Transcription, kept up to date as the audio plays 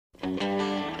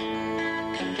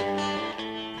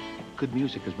good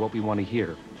music is what we want to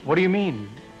hear. What do you mean,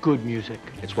 good music?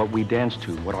 It's what we dance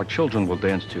to, what our children will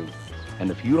dance to.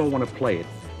 And if you don't want to play it,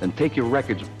 then take your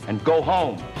records and go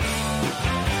home.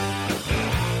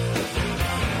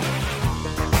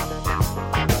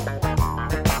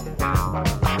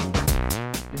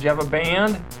 Did you have a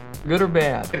band? Good or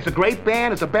bad? It's a great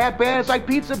band, it's a bad band, it's like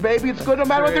pizza, baby. It's good no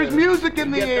matter what, there's music in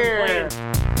the air.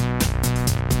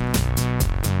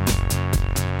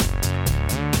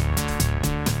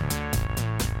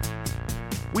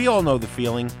 We all know the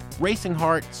feeling. Racing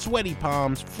heart, sweaty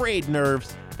palms, frayed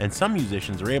nerves, and some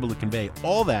musicians are able to convey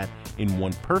all that in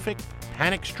one perfect,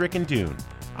 panic-stricken tune.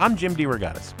 I'm Jim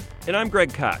DeRogatis. And I'm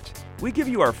Greg Kot. We give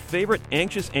you our favorite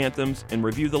Anxious Anthems and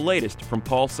review the latest from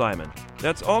Paul Simon.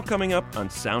 That's all coming up on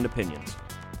Sound Opinions.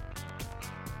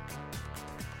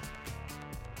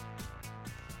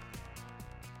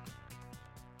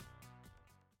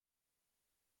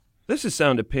 This is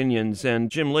Sound Opinions, and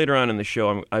Jim, later on in the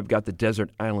show, I've got the Desert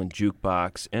Island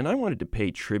Jukebox, and I wanted to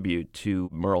pay tribute to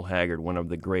Merle Haggard, one of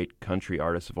the great country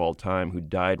artists of all time, who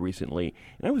died recently,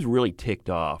 and I was really ticked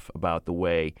off about the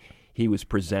way he was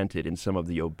presented in some of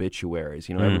the obituaries.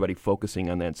 You know, everybody focusing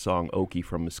on that song, Okie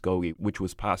from Muskogee, which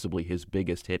was possibly his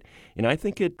biggest hit, and I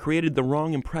think it created the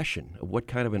wrong impression of what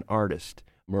kind of an artist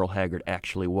Merle Haggard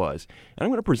actually was. And I'm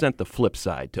going to present the flip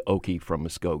side to Okie from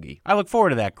Muskogee. I look forward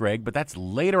to that, Greg, but that's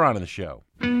later on in the show.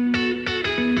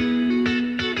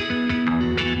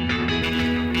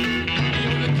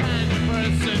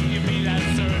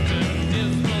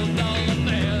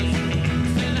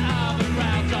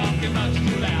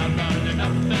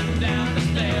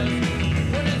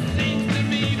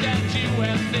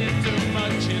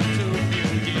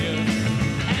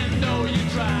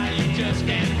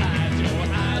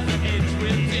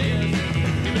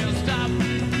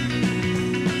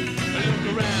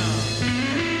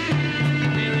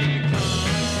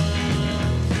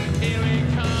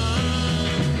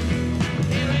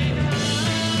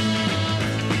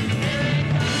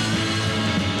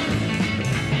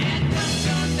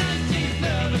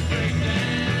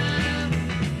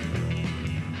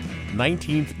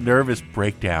 "19th Nervous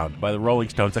Breakdown" by the Rolling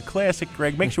Stones, a classic.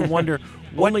 Greg, makes you wonder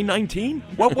only 19?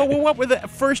 What were the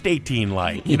first 18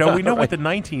 like? You know, we know what the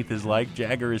 19th is like.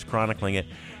 Jagger is chronicling it.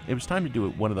 It was time to do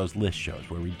one of those list shows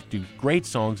where we do great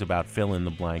songs about fill in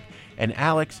the blank. And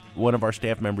Alex, one of our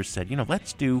staff members, said,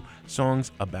 let's do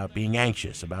songs about being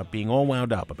anxious, about being all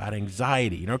wound up, about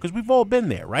anxiety, because we've all been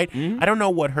there, right? I don't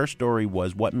know what her story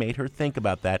was, what made her think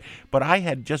about that, but I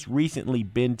had just recently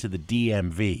been to the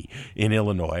DMV in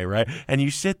Illinois, right? And you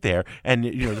sit there, and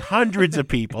hundreds of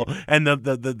people, and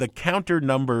the counter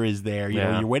number is there.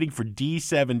 You're waiting for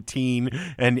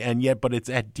D17, and yet, but it's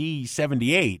at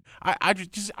D78.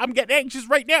 I'm getting anxious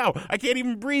right now. I can't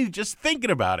even breathe just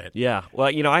thinking about it. Yeah, well,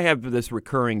 I have this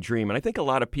recurring dream, and I think a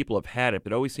lot of people have had it,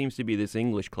 but it always seems to be this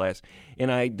English class,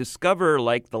 and I discover,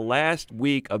 like, the last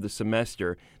week of the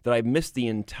semester that I've missed the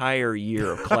entire year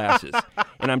of classes,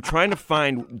 and I'm trying to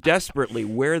find desperately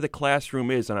where the classroom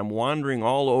is, and I'm wandering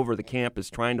all over the campus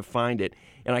trying to find it,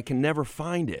 and I can never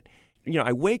find it.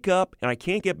 I wake up and I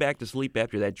can't get back to sleep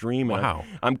after that dream. And wow.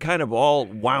 I'm kind of all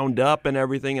wound up and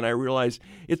everything, and I realize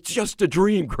it's just a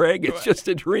dream, Greg. It's just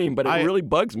a dream, but it really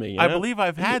bugs me. I believe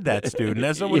I've had that student.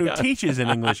 As someone who teaches an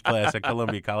English class at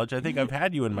Columbia College, I think I've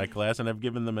had you in my class, and I've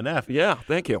given them an F. Yeah,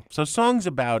 thank you. So songs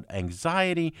about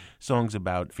anxiety, songs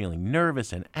about feeling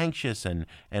nervous and anxious and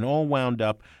all wound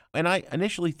up. And I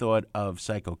initially thought of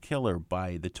Psycho Killer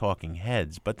by the Talking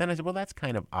Heads, but then I said, well, that's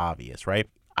kind of obvious, right?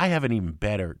 I have an even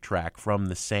better track from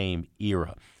the same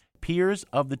era. Peers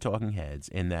of the Talking Heads,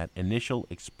 in that initial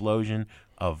explosion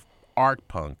of art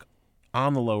punk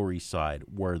on the Lower East Side,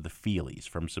 were the Feelies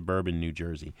from suburban New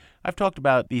Jersey. I've talked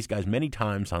about these guys many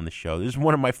times on the show. This is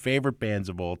one of my favorite bands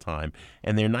of all time.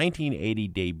 And their 1980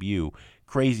 debut,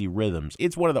 Crazy Rhythms,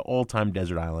 it's one of the all-time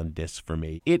Desert Island discs for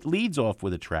me. It leads off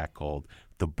with a track called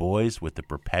The Boys with the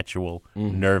Perpetual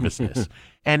Nervousness.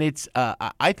 And it's,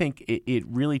 I think it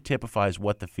really typifies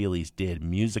what the Feelies did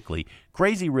musically.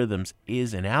 Crazy Rhythms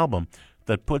is an album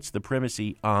that puts the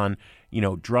primacy on,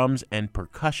 drums and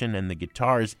percussion and the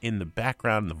guitars in the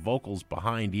background, the vocals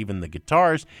behind even the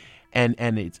guitars. And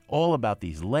it's all about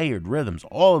these layered rhythms,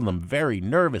 all of them very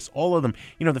nervous, all of them.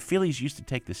 The Feelies used to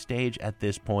take the stage at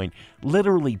this point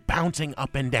literally bouncing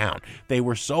up and down. They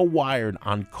were so wired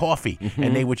on coffee,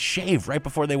 and they would shave right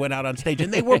before they went out on stage,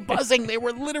 and they were buzzing. They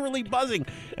were literally buzzing.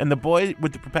 And the boy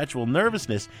with the perpetual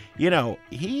nervousness,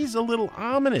 he's a little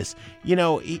ominous.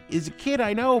 He is a kid,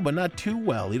 I know, but not too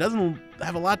well. He doesn't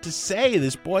have a lot to say.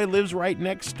 This boy lives right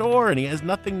next door and he has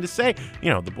nothing to say.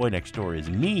 The boy next door is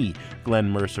me, Glenn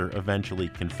Mercer eventually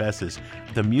confesses.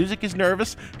 The music is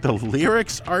nervous. The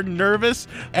lyrics are nervous.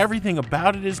 Everything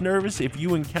about it is nervous. If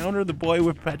you encounter the boy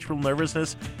with perpetual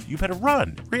nervousness, you better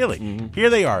run. Really. Mm-hmm. Here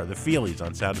they are, the Feelies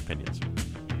on Sound Opinions.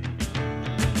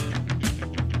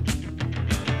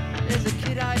 There's a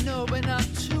kid I know, but not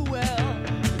too well.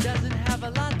 He doesn't have a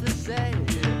lot to say.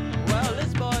 Well,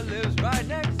 this boy lives right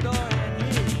next door, and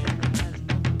he has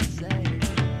nothing to say.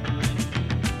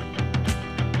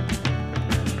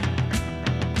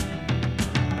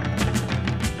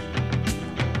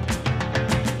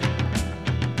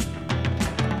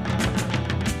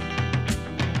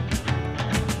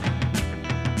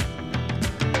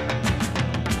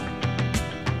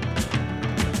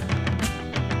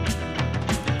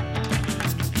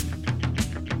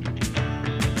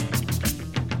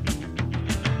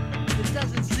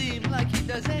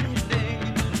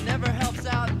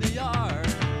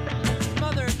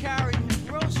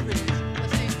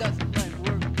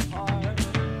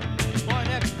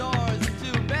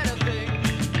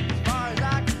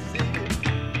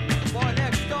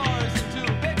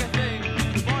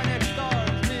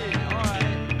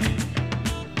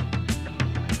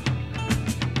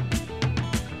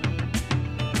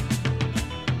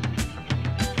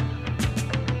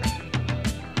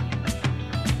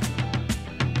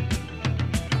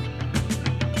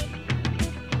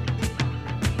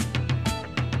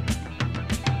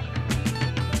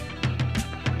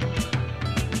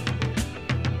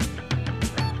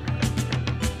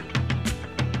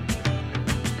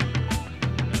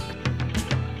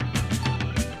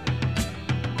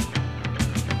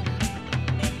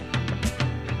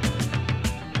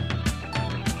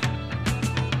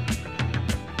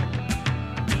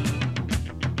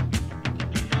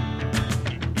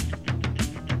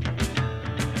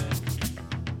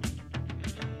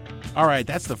 All right,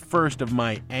 that's the first of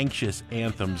my Anxious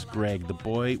Anthems, Greg. The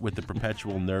Boy with the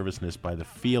Perpetual Nervousness by the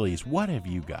Feelies. What have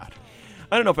you got?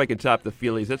 I don't know if I can top the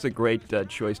Feelies. That's a great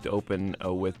choice to open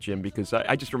with, Jim, because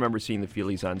I just remember seeing the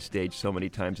Feelies on stage so many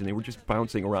times, and they were just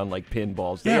bouncing around like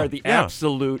pinballs. They are the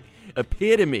absolute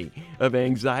epitome of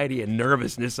anxiety and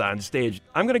nervousness on stage.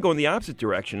 I'm going to go in the opposite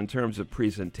direction in terms of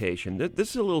presentation. This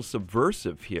is a little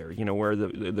subversive here, where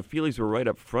the Feelies were right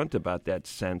up front about that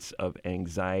sense of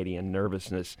anxiety and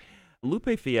nervousness.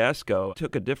 Lupe Fiasco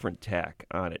took a different tack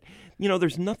on it.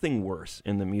 There's nothing worse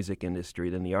in the music industry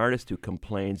than the artist who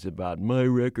complains about my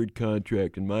record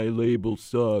contract and my label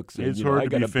sucks. And, it's hard I to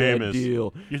got be a famous. Bad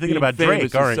deal. You're thinking about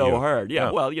Drake, aren't you? So hard. Yeah.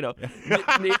 Well,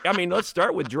 I mean, let's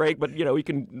start with Drake, but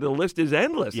the list is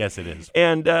endless. Yes, it is.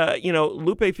 And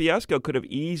Lupe Fiasco could have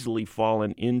easily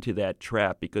fallen into that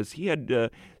trap because he had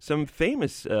some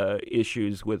famous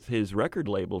issues with his record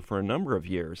label for a number of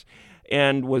years,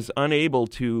 and was unable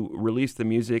to release the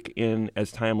music in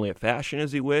as timely a fashion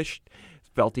as he wished,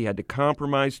 felt he had to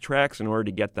compromise tracks in order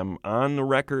to get them on the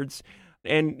records,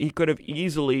 and he could have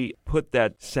easily put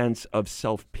that sense of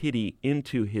self-pity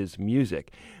into his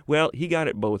music. Well, he got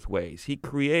it both ways. He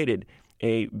created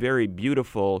a very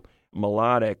beautiful,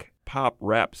 melodic pop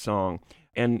rap song,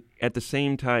 and at the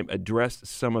same time addressed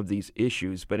some of these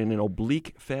issues, but in an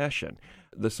oblique fashion.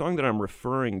 The song that I'm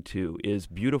referring to is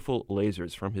Beautiful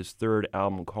Lasers from his third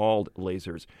album called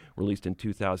Lasers, released in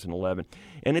 2011.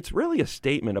 And it's really a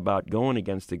statement about going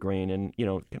against the grain and,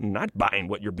 not buying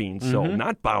what you're being sold,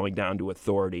 not bowing down to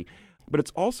authority. But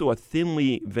it's also a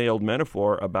thinly veiled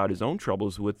metaphor about his own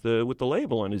troubles with the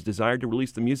label and his desire to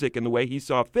release the music in the way he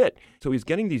saw fit. So he's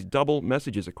getting these double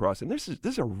messages across. And this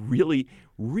is a really,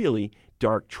 really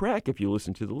dark track if you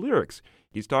listen to the lyrics.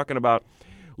 He's talking about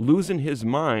losing his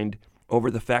mind over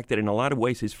the fact that in a lot of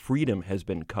ways his freedom has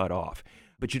been cut off,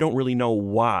 but you don't really know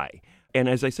why. And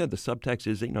as I said, the subtext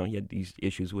is, he had these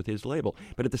issues with his label.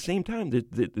 But at the same time,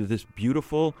 this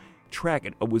beautiful track,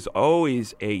 it was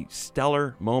always a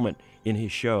stellar moment in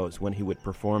his shows when he would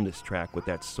perform this track with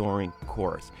that soaring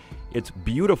chorus. It's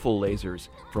Beautiful Lasers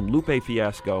from Lupe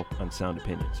Fiasco on Sound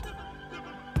Opinions.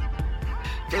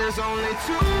 There's only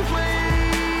two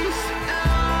ways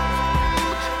out.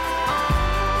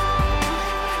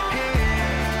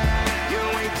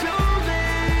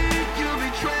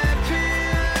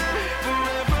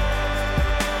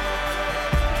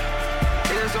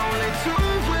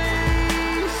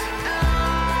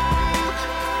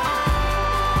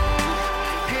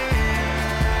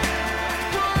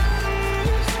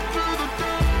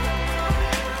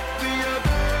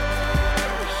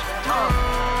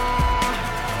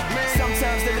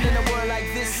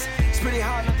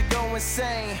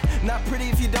 Not pretty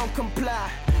if you don't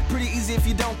comply, pretty easy if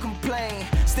you don't complain.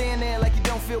 Stand there like you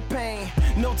don't feel pain.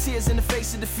 No tears in the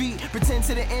face of defeat. Pretend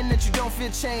to the end that you don't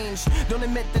feel change. Don't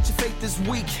admit that your faith is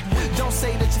weak. Don't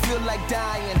say that you feel like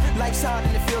dying. Life's hard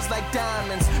and it feels like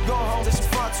diamonds. Go home, this is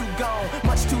far too gone.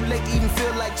 Much too late to even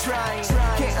feel like trying.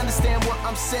 Can't understand what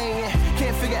I'm saying.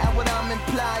 Can't figure out what I'm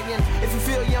implying. If you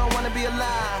feel you don't wanna be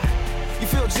alive, you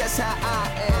feel just how I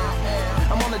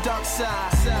am. I'm on the dark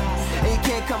side, and you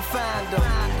can't come find them.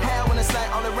 Hell when it's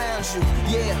light all around you.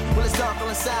 Yeah, well it's dark all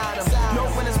inside them. No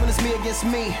winners when it's me against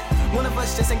me. One of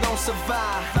us just ain't gonna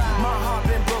survive. My heart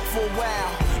been broke for a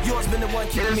while. Yours been the one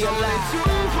keeping me alive. There's only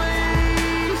 2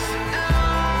 ways out.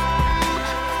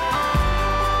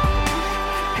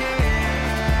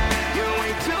 Yeah, you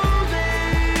ain't too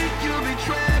late. You'll be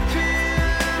trapped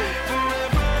here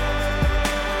forever.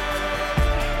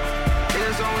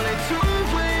 There's only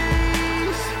 2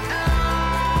 ways out.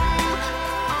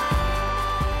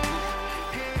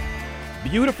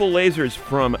 Beautiful lasers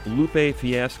from Lupe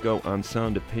Fiasco on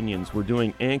Sound Opinions. We're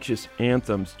doing Anxious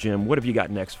Anthems. Jim, what have you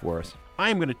got next for us?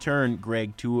 I'm going to turn,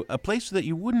 Greg, to a place that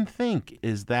you wouldn't think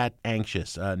is that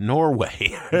anxious,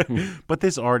 Norway. But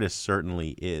this artist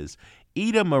certainly is.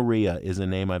 Ida Maria is a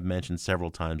name I've mentioned several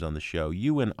times on the show.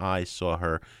 You and I saw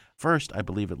her first, I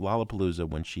believe, at Lollapalooza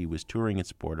when she was touring in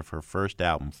support of her first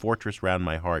album, Fortress Round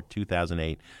My Heart,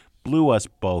 2008. Blew us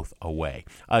both away.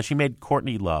 She made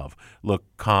Courtney Love look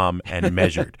calm and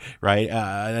measured, right?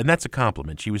 And that's a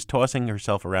compliment. She was tossing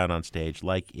herself around on stage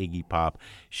like Iggy Pop.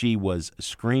 She was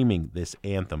screaming this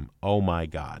anthem, "Oh My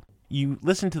God." You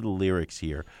listen to the lyrics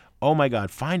here. Oh my God,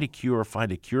 find a cure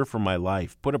for my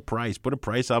life. Put a price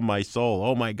on my soul.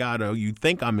 Oh my God, oh, you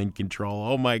think I'm in control.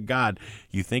 Oh my God,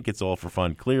 you think it's all for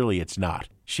fun. Clearly it's not.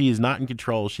 She is not in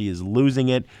control. She is losing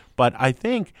it. But I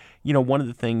think, one of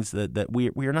the things that we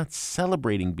are not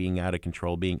celebrating being out of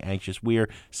control, being anxious. We are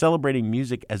celebrating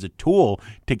music as a tool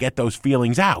to get those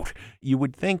feelings out. You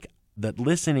would think that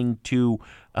listening to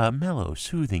mellow,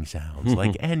 soothing sounds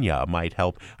like Enya might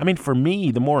help. I mean, for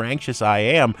me, the more anxious I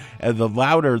am, the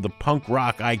louder the punk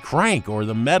rock I crank, or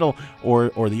the metal, or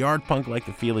the art punk like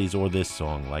the Feelies, or this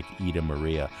song like Ida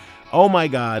Maria. Oh My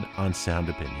God on Sound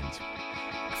Opinions.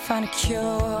 Find a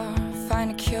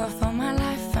cure for my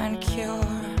life, find a cure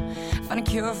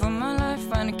for my life,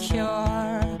 find a cure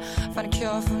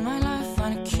for my life,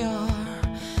 find a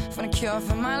cure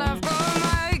for my life. Oh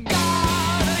my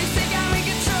God, oh, you think I'm in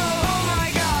control, oh my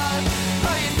God,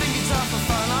 oh you think it's all for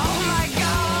fun, oh my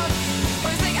God, oh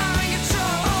you think I'm in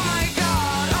control, oh my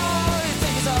God, oh you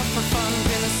think it's all for fun.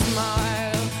 Pin a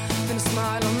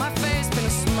smile on my face, pin a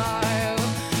smile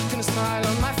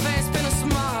on my face, pin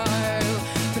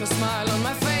a smile on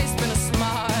my face, pin a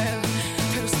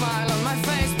smile on my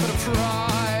face, put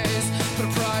a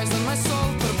prize on my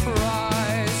soul, put a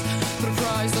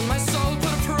prize on my soul, put a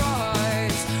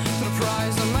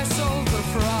prize on my soul, put a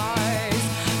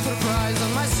prize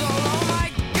on my soul. Oh my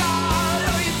God,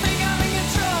 oh you think I'm in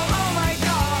control, oh my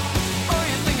God, oh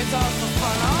you think it's all for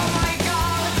fun, oh my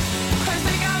God, oh you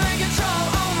think I'm in control,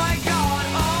 oh my God,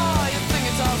 oh you think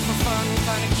it's all for fun.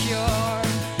 Find a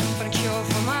cure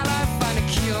for my life, find a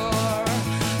cure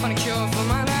for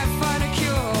my life, find a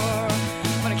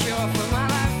cure for my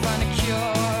life, find a cure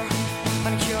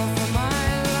for my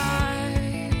life.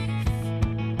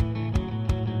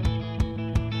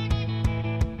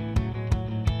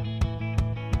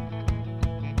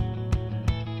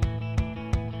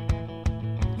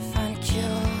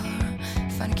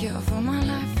 Find a cure for my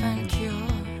life,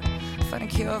 find a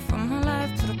cure for my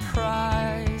life.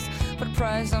 Put a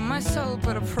prize on my soul,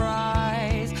 put a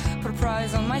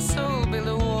prize on my soul. Build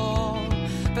a wall,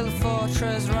 build a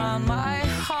fortress around my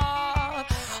heart.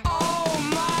 Oh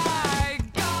my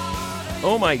God.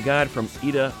 Oh My God from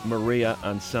Ida Maria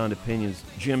on Sound Opinions.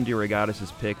 Jim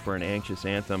DeRogatis' pick for an Anxious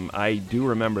Anthem. I do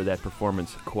remember that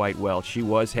performance quite well. She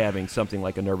was having something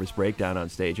like a nervous breakdown on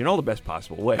stage in all the best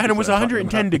possible ways. And it was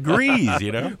 110 degrees,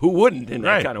 Who wouldn't in that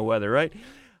Right. kind of weather, right?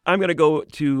 I'm going to go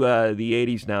to the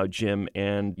 80s now, Jim,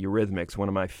 and Eurythmics, one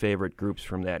of my favorite groups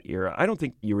from that era. I don't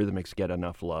think Eurythmics get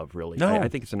enough love, really. No. I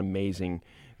think it's an amazing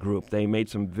group. They made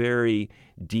some very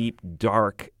deep,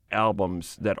 dark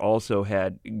albums that also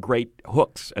had great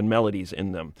hooks and melodies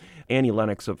in them. Annie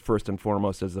Lennox, first and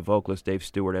foremost, as the vocalist, Dave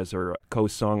Stewart as her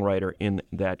co-songwriter in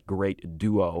that great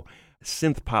duo.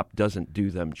 Synth pop doesn't do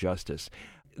them justice.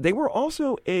 They were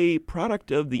also a product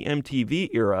of the MTV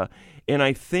era, and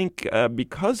I think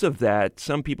because of that,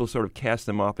 some people sort of cast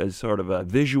them off as sort of a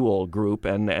visual group,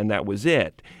 and that was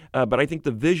it. But I think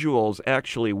the visuals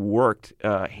actually worked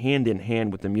hand in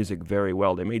hand with the music very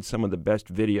well. They made some of the best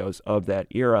videos of that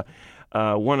era.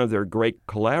 one of their great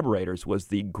collaborators was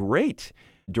the great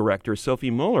director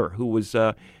Sophie Muller, who was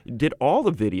did all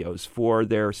the videos for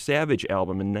their Savage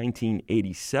album in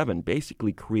 1987,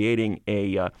 basically creating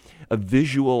a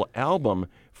visual album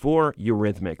for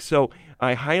Eurythmics. So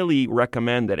I highly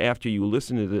recommend that after you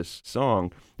listen to this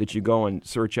song, that you go and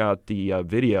search out the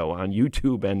video on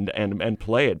YouTube and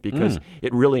play it, because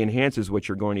it really enhances what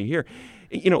you're going to hear.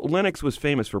 You know, Lennox was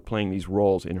famous for playing these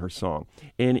roles in her song.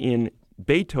 And in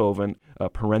Beethoven,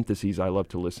 parentheses I love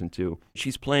to listen to,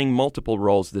 she's playing multiple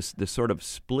roles, this sort of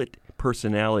split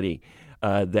personality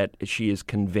that she is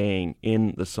conveying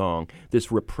in the song.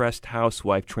 This repressed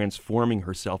housewife transforming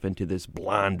herself into this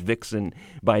blonde vixen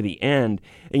by the end.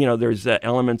 And, you know, there's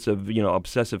elements of, you know,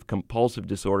 obsessive compulsive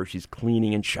disorder. She's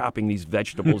cleaning and chopping these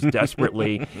vegetables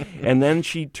desperately. And then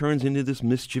she turns into this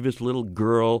mischievous little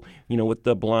girl, you know, with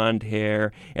the blonde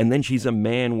hair. And then she's a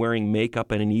man wearing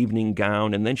makeup and an evening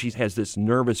gown. And then she has this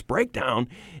nervous breakdown,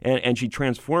 and she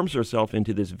transforms herself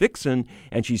into this vixen,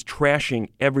 and she's trashing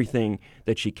everything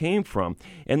that she came from.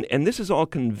 And this is all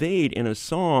conveyed in a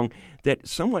song that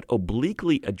somewhat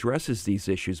obliquely addresses these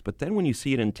issues, but then when you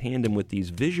see it in tandem with these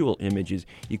visual images,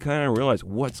 you kind of realize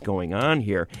what's going on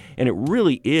here. And it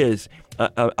really is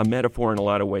a metaphor in a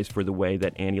lot of ways for the way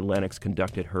that Annie Lennox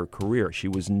conducted her career. She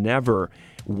was never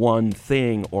one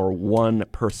thing or one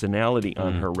personality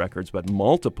on her records, but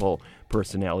multiple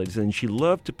personalities. And she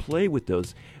loved to play with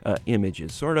those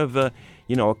images, sort of,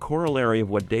 you know, a corollary of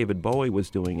what David Bowie was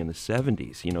doing in the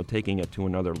 70s, you know, taking it to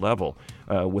another level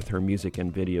with her music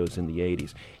and videos in the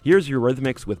 80s. Here's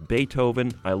Eurythmics with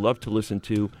Beethoven, I love to listen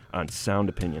to on Sound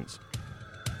Opinions.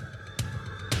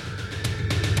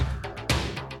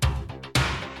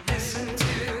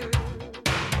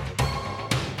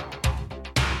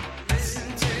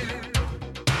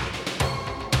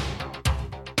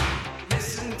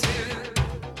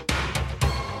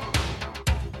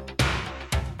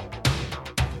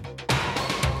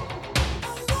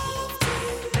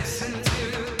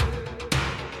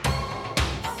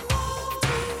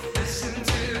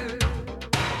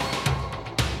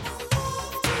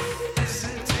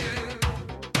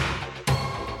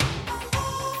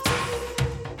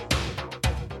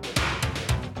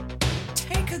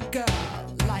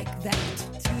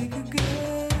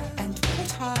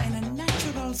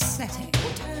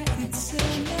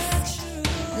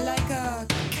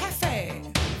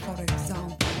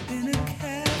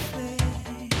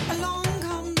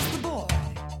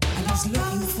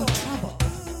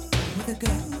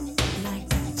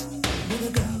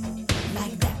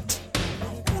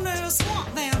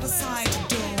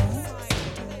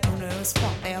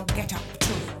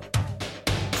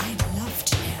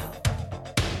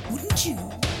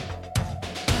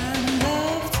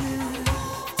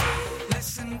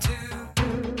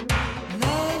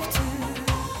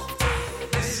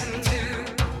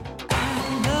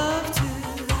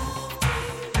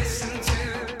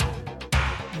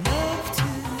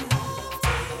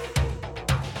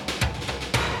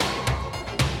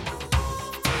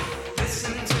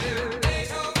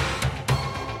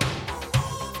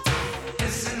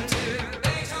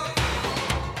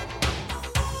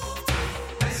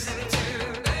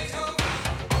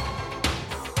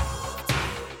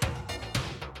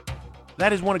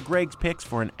 That is one of Greg's picks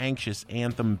for an anxious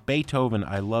anthem, Beethoven,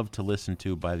 I Love to Listen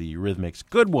to by the Eurythmics.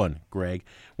 Good one, Greg.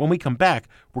 When we come back,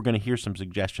 we're going to hear some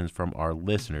suggestions from our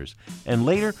listeners. And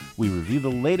later, we review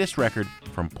the latest record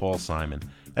from Paul Simon.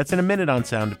 That's in a minute on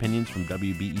Sound Opinions from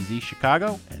WBEZ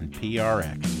Chicago and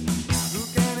PRX.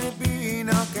 Who can it be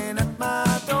knocking at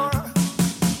my door?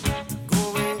 Go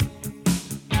away,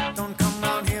 don't come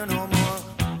round here no more.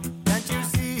 Can't you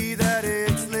see that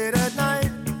it's late at night?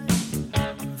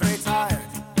 I'm very tired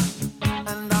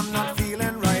and I'm not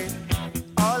feeling right.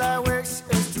 All I wish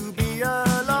is to be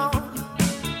alone.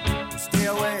 Stay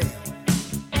away,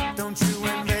 don't you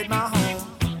invade my home.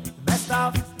 Best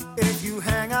off if you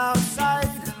hang outside.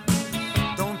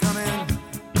 Don't come in,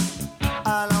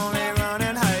 I'll only run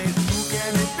and hide. Who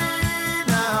can it be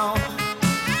now?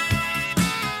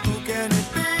 Who can it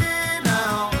be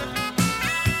now?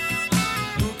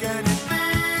 Who can it be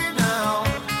now?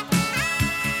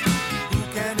 Who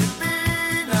can it be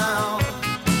now?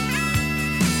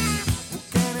 Who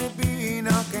can it be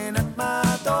knocking at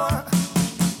my door?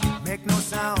 Make no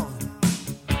sound,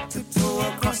 tiptoe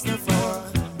across the floor.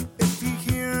 If he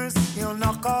hears, he'll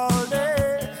knock all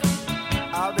day.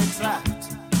 I'll be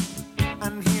trapped,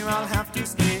 and here I'll have to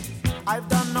stay. I've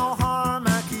done no harm,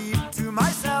 I keep to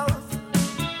myself.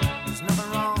 There's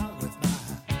nothing wrong with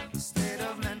my state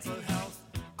of mental health.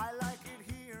 I like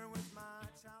it here with my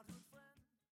childhood friends.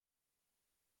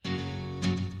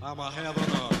 I'm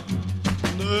having a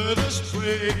nervous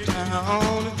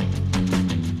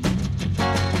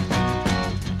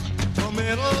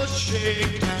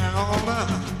break down.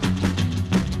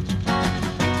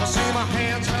 I see my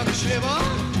hands how they shiver.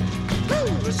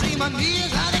 Woo! I see my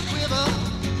knees how they quiver.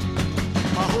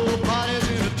 My whole body's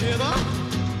in a tither.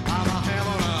 I'm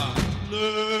having a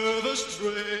nervous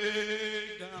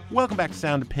breakdown. Welcome back to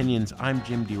Sound Opinions. I'm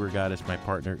Jim DeRogatis. My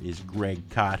partner is Greg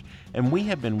Kot, and we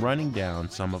have been running down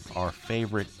some of our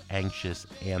favorite anxious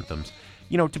anthems.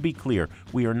 You know, to be clear,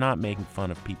 we are not making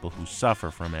fun of people who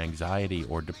suffer from anxiety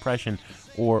or depression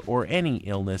or any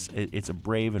illness. It's a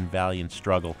brave and valiant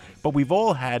struggle. But we've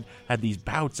all had these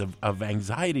bouts of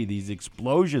anxiety, these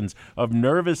explosions of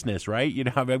nervousness, right? You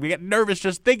know, I mean, we get nervous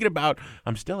just thinking about,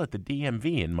 I'm still at the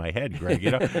DMV in my head, Greg.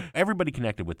 You know, everybody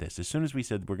connected with this. As soon as we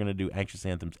said we're going to do anxious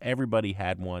anthems, everybody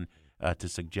had one to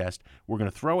suggest. We're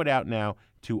going to throw it out now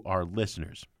to our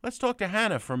listeners. Let's talk to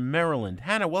Hannah from Maryland.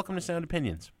 Hannah, welcome to Sound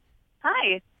Opinions.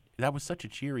 Hi. That was such a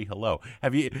cheery hello.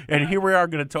 Have you? And here we are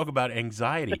going to talk about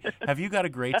anxiety. Have you got a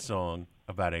great song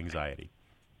about anxiety?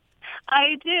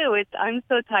 I do. It's "I'm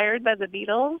So Tired" by the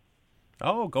Beatles.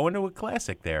 Oh, go into a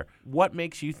classic there. What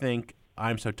makes you think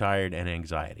 "I'm So Tired" and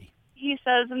anxiety? He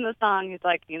says in the song, he's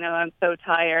like, I'm so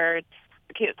tired.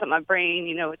 I can't set my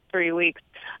brain. It's 3 weeks.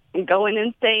 I'm going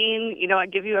insane. I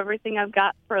give you everything I've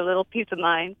got for a little peace of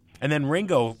mind. And then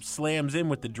Ringo slams in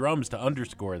with the drums to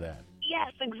underscore that.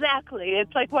 Yes, exactly.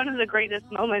 It's like one of the greatest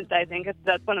moments, I think.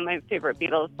 That's one of my favorite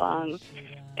Beatles songs.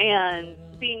 And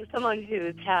being someone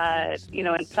who's had,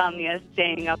 insomnia,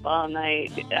 staying up all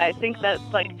night, I think that's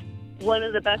like one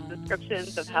of the best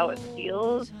descriptions of how it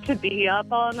feels to be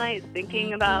up all night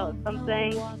thinking about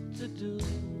something.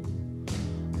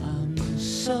 I'm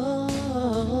so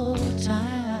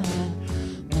tired,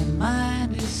 my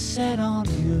mind is set on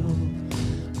you.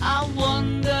 I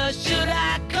wonder, should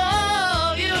I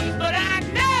call you? But I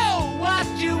know what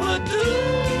you would do.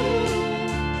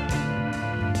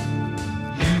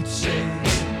 You'd say,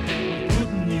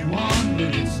 putting you on,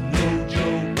 but it's no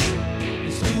joke.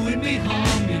 It's doing me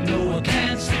harm, I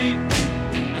can't sleep.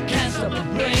 I can't stop my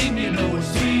brain,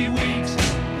 it's 3 weeks.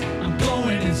 I'm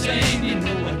going insane,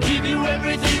 I give you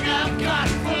everything I've got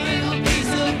for a little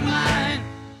peace of mind.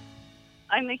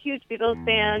 I'm a huge Beatles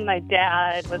fan. My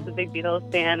dad was a big Beatles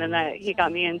fan, and he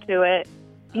got me into it.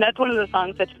 And that's one of the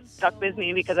songs that just stuck with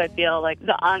me because I feel like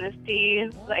the honesty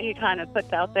that he kind of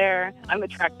puts out there, I'm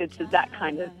attracted to that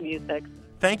kind of music.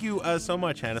 Thank you so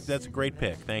much, Hannah. That's a great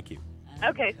pick. Thank you.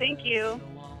 Okay, thank you.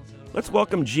 Let's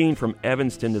welcome Jean from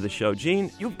Evanston to the show.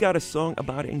 Jean, you've got a song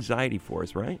about anxiety for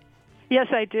us, right? Yes,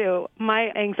 I do.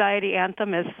 My anxiety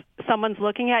anthem is Someone's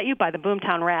Looking at You by the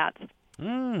Boomtown Rats.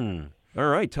 All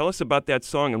right, tell us about that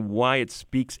song and why it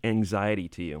speaks anxiety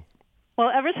to you. Well,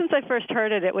 ever since I first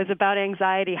heard it, it was about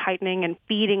anxiety heightening and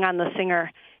feeding on the singer.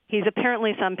 He's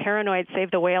apparently some paranoid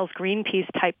Save the Whales Greenpeace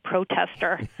type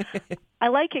protester. I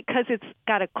like it because it's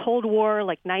got a Cold War,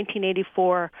 like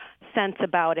 1984 sense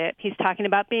about it. He's talking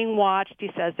about being watched.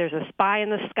 He says there's a spy in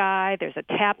the sky, there's a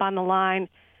tap on the line,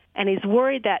 and he's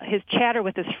worried that his chatter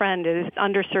with his friend is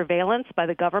under surveillance by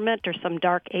the government or some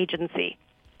dark agency.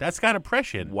 That's kind of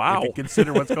prescient. Wow. If you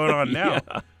consider what's going on now.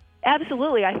 Yeah.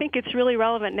 Absolutely. I think it's really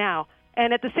relevant now.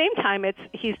 And at the same time,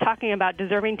 he's talking about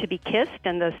deserving to be kissed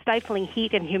and the stifling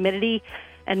heat and humidity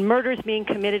and murders being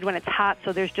committed when it's hot.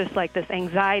 So there's just like this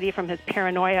anxiety from his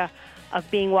paranoia of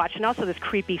being watched and also this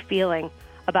creepy feeling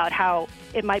about how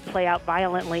it might play out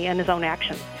violently in his own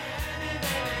actions.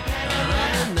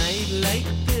 On a night like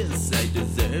this, I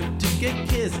deserve to get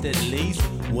kissed at least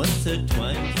once or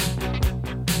twice.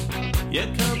 You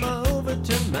come over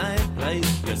to my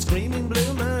place, you're screaming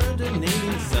blue murder,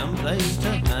 needing someplace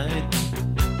to hide.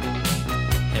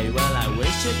 Hey, well, I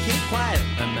wish you'd keep quiet,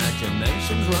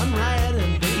 imaginations run riot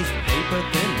in these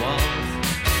paper-thin walls.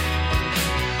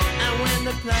 And when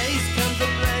the place comes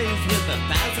ablaze with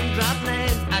 1,000 drop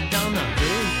names, I don't know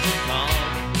who to call.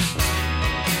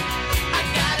 I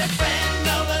got a friend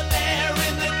over there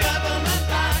in the government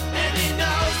block, and he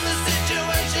knows the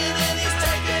situation and he's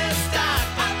taking stock.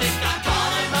 I think I'll call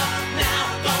him up now,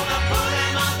 gonna put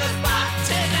him on the spot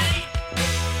tonight.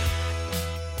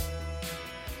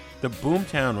 The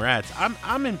Boomtown Rats.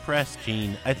 I'm impressed,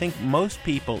 Gene. I think most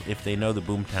people, if they know the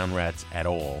Boomtown Rats at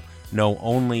all, know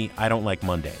only I Don't Like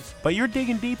Mondays. But you're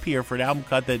digging deep here for an album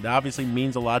cut that obviously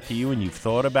means a lot to you and you've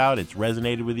thought about, it's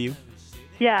resonated with you.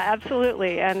 Yeah,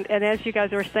 absolutely. And as you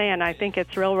guys were saying, I think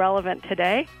it's real relevant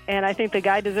today. And I think the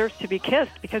guy deserves to be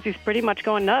kissed because he's pretty much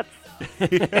going nuts.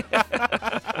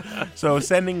 So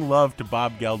sending love to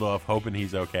Bob Geldof, hoping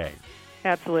he's okay.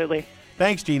 Absolutely.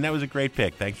 Thanks, Gene. That was a great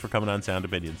pick. Thanks for coming on Sound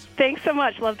Opinions. Thanks so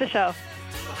much. Love the show.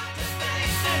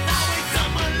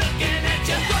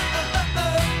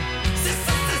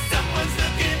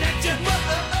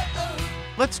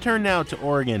 Let's turn now to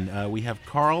Oregon. We have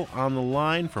Carl on the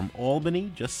line from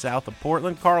Albany, just south of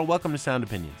Portland. Carl, welcome to Sound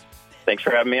Opinions. Thanks for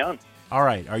having me on. All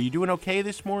right. Are you doing okay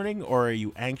this morning, or are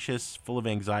you anxious, full of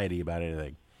anxiety about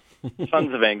anything?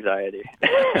 Tons of anxiety.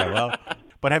 Yeah, well,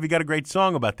 but have you got a great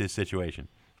song about this situation?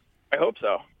 I hope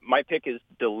so. My pick is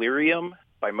Delirium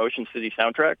by Motion City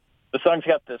Soundtrack. The song's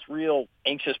got this real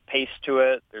anxious pace to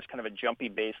it. There's kind of a jumpy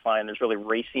bass line. There's really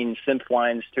racing synth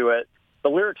lines to it.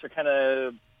 The lyrics are kind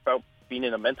of about being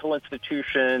in a mental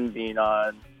institution, being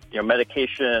on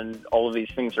medication. All of these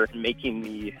things are making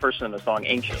the person in the song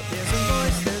anxious.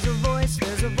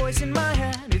 There's a voice in my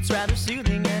head. It's rather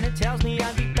soothing and it tells me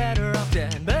I'd be better off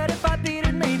dead. But if I beat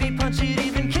it, maybe punch it,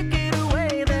 even kick it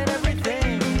away, then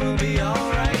everything will be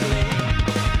alright.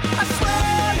 I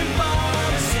swear in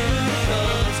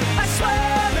pharmaceuticals, I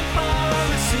swear in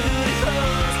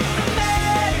pharmaceuticals. The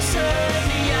medicine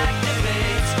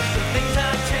deactivates the things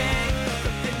I take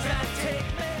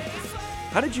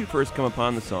How did you first come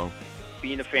upon the song?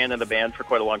 Being a fan of the band for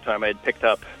quite a long time, I had picked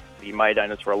up the My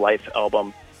Dinosaur Life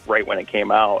album right when it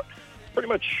came out. Pretty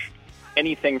much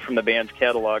anything from the band's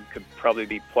catalog could probably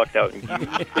be plucked out and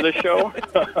used for the show.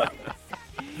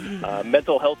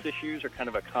 Mental health issues are kind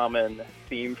of a common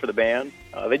theme for the band.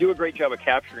 They do a great job of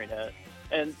capturing it,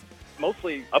 and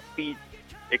mostly upbeat,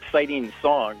 exciting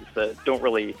songs that don't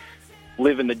really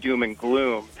live in the doom and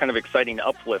gloom, kind of exciting,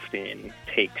 uplifting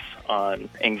takes on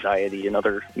anxiety and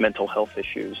other mental health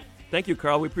issues. Thank you,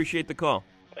 Carl. We appreciate the call.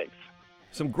 Thanks.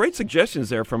 Some great suggestions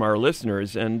there from our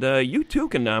listeners, and you too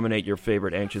can nominate your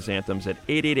favorite Anxious Anthems at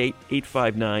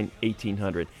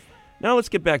 888-859-1800. Now let's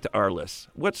get back to our list.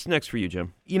 What's next for you,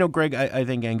 Jim? You know, Greg, I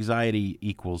think anxiety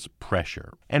equals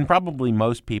pressure. And probably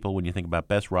most people, when you think about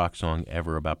best rock song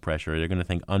ever about pressure, they're going to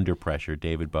think Under Pressure,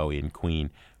 David Bowie and Queen.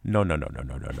 No.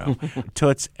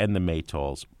 Toots and the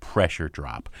Maytals, Pressure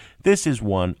Drop. This is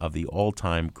one of the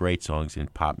all-time great songs in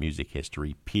pop music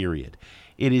history, period.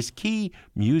 It is key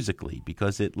musically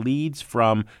because it leads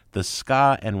from the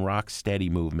ska and rock steady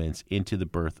movements into the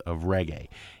birth of reggae.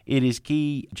 It is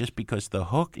key just because the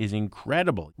hook is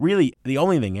incredible. Really, the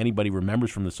only thing anybody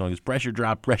remembers from the song is pressure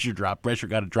drop, pressure drop, pressure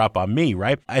got to drop on me,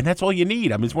 right? And that's all you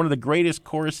need. I mean, it's one of the greatest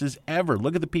choruses ever.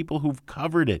 Look at the people who've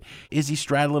covered it. Izzy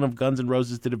Stradlin of Guns N'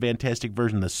 Roses did a fantastic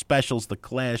version. The Specials, The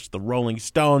Clash, The Rolling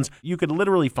Stones. You could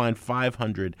literally find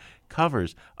 500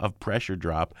 covers of Pressure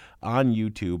Drop on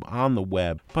YouTube, on the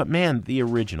web. But man, the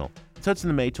original. Toots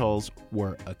and the Maytals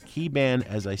were a key band,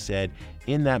 as I said,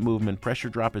 in that movement. Pressure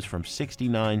Drop is from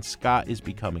 '69. Ska is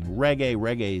becoming reggae.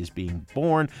 Reggae is being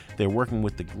born. They're working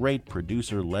with the great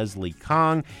producer Leslie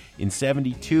Kong. In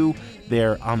 '72,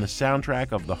 they're on the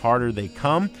soundtrack of The Harder They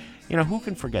Come. You know, who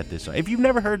can forget this song? If you've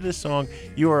never heard this song,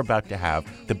 you are about to have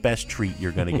the best treat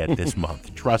you're going to get this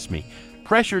month. Trust me.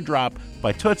 Pressure Drop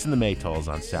by Toots and the Maytals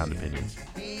on Sound Opinions.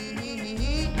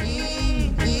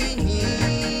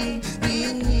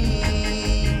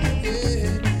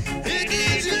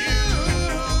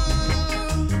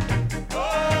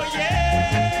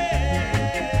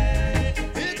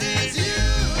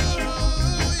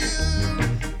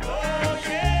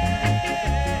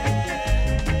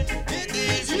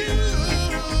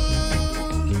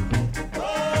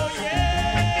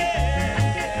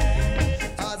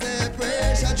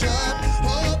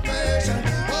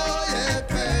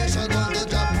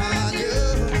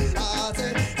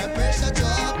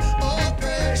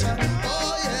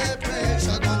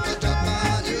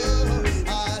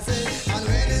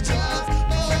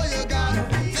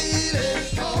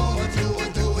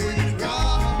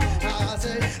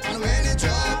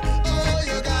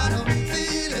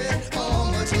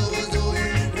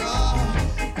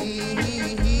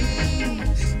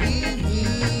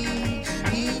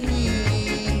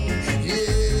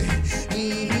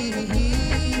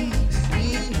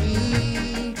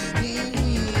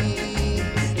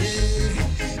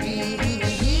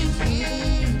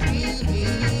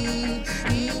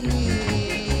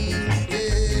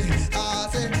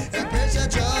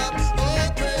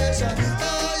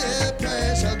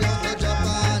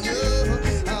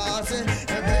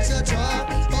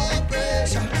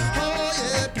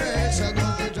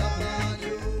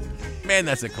 Man,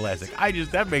 that's a classic.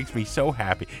 That makes me so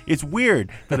happy. It's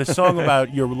weird that a song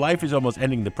about your life is almost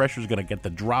ending, the pressure's going to get the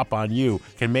drop on you,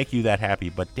 can make you that happy.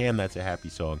 But damn, that's a happy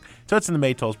song. Toots and the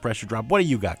Maytals, Pressure Drop. What do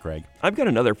you got, Greg? I've got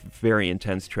another very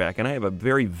intense track, and I have a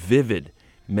very vivid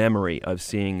memory of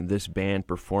seeing this band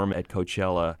perform at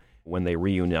Coachella when they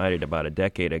reunited about a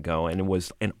decade ago, and it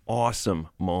was an awesome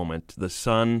moment. The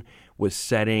sun was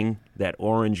setting, that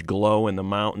orange glow in the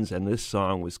mountains, and this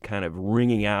song was kind of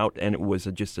ringing out, and it was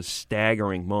just a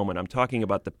staggering moment. I'm talking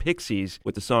about the Pixies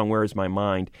with the song Where Is My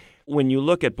Mind. When you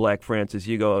look at Black Francis,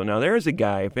 you go, now there's a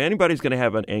guy, if anybody's going to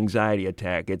have an anxiety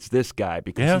attack, it's this guy,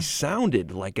 because he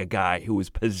sounded like a guy who was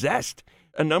possessed.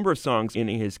 A number of songs in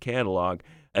his catalog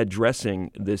addressing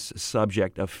this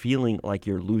subject of feeling like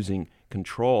you're losing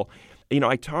control. You know,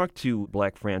 I talked to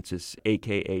Black Francis,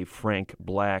 a.k.a. Frank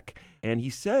Black, and he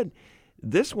said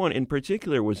this one in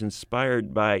particular was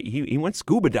inspired by, he went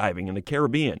scuba diving in the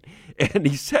Caribbean, and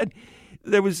he said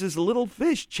there was this little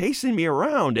fish chasing me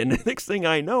around, and the next thing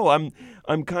I know,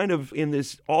 I'm kind of in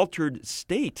this altered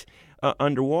state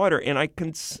underwater, and I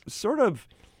can sort of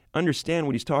understand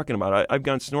what he's talking about. I've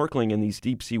gone snorkeling in these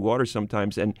deep sea waters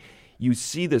sometimes, and you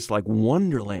see this like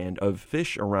wonderland of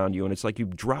fish around you, and it's like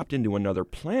you've dropped into another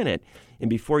planet, and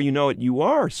before you know it, you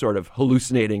are sort of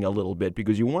hallucinating a little bit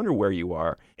because you wonder where you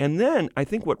are. And then I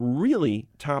think what really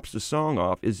tops the song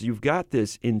off is you've got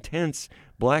this intense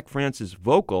Black Francis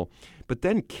vocal, but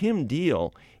then Kim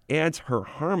Deal adds her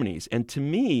harmonies, and to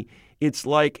me, it's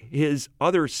like his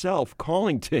other self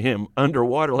calling to him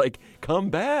underwater, like,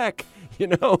 come back. You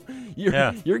know,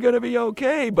 you're going to be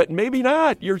okay, but maybe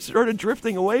not. You're sort of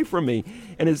drifting away from me.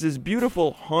 And it's this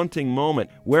beautiful, haunting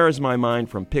moment. Where Is My Mind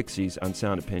from Pixies on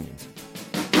Sound Opinions.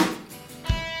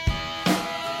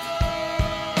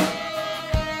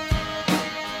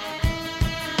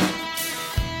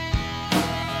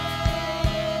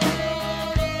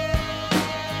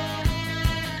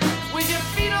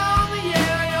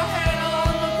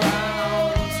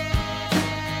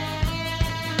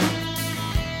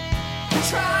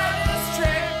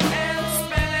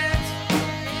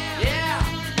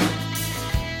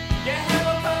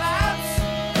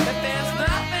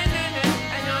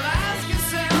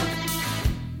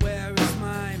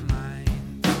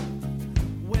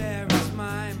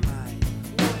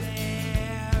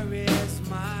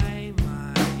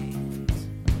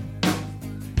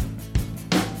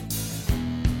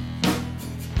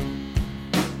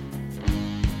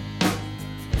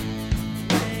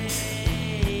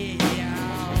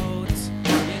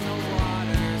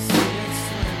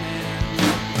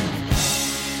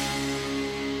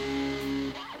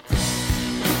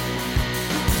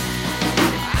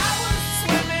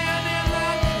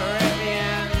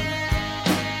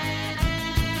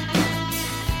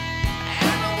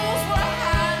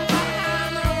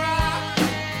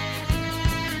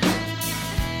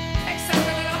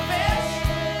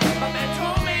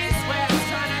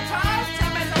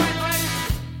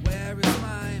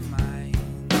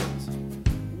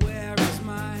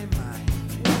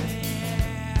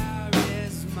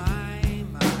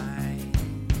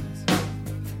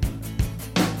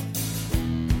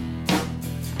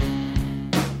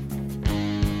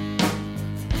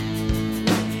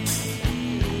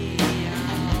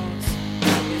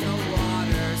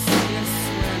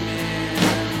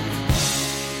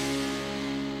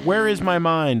 Where Is My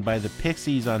Mind by the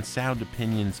Pixies on Sound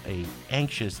Opinions, a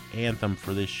Anxious Anthem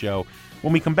for this show.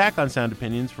 When we come back on Sound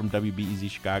Opinions from WBEZ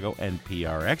Chicago and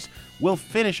PRX, we'll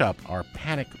finish up our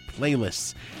Panic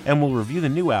playlists, and we'll review the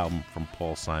new album from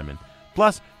Paul Simon.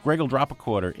 Plus, Greg will drop a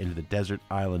quarter into the Desert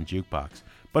Island Jukebox.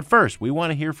 But first, we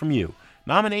want to hear from you.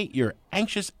 Nominate your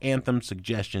Anxious Anthem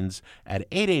suggestions at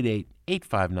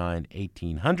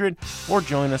 888-859-1800 or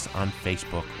join us on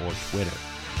Facebook or Twitter.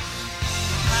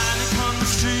 Panic on the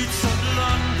streets of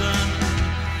London,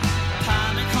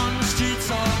 panic on the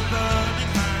streets of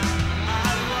Birmingham.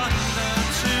 I wonder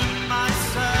to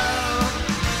myself,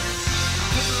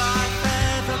 could life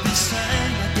ever be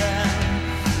sane again?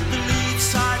 The lead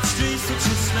side streets that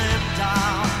you slip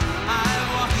down. I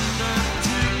wonder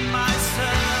to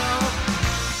myself,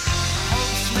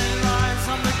 hopes may rise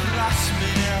on the grass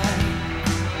mere,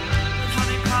 but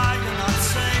honey pie, you're not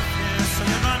safe here, so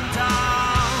you run down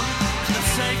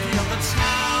safety of the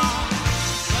town.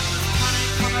 But the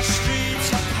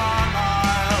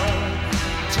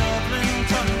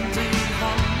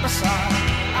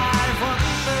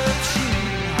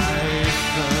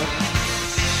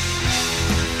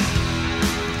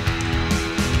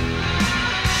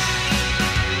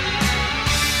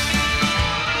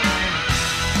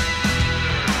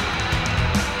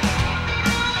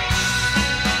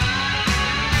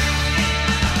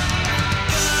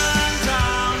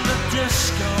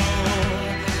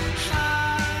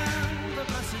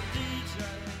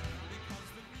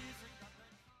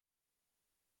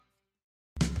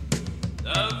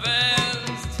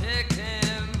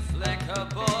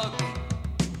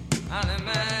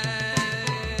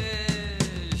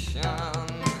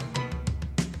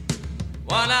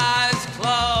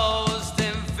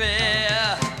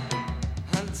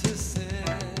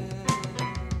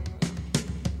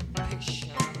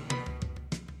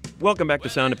Welcome back to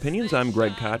Sound Opinions. I'm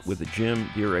Greg Kot with Jim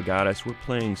DeRogatis. We're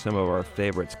playing some of our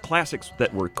favorites, classics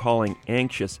that we're calling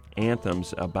Anxious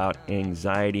Anthems about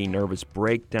anxiety, nervous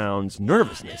breakdowns,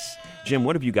 nervousness. Jim,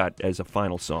 what have you got as a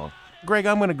final song? Greg,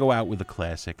 I'm going to go out with a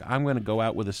classic. I'm going to go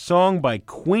out with a song by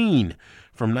Queen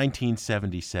from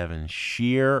 1977,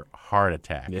 Sheer Heart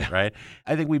Attack, right?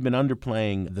 I think we've been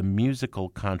underplaying the musical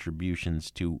contributions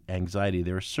to anxiety.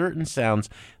 There are certain sounds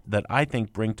that I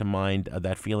think bring to mind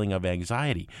that feeling of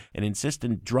anxiety, an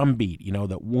insistent drum beat,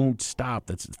 that won't stop,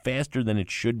 that's faster than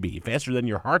it should be, faster than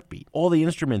your heartbeat. All the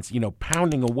instruments,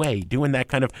 pounding away, doing that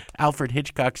kind of Alfred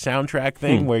Hitchcock soundtrack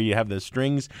thing where you have the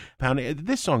strings pounding.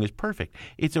 This song is perfect.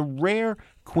 It's a rare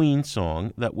Queen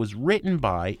song that was written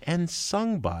by and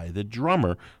sung by the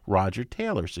drummer Roger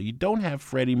Taylor. So you don't have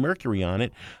Freddie Mercury on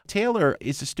it. Taylor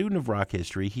is a student of rock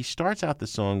history. He starts out the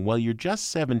song, well, you're just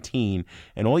 17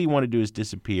 and all you want to do is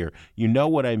disappear. You know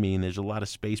what I mean? There's a lot of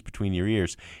space between your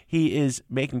ears. He is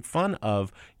making fun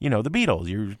of, the Beatles.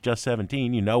 You're just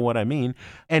 17. You know what I mean?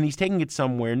 And he's taking it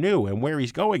somewhere new. And where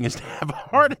he's going is to have a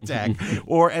heart attack.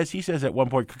 Or as he says at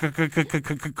one point,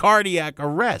 cardiac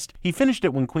arrest. He finished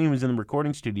it when Queen was in the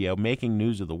recording studio making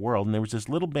news of the world, and there was this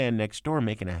little band next door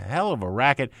making a hell of a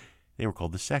racket. They were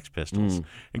called the Sex Pistols.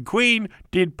 And Queen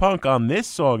did punk on this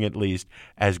song, at least,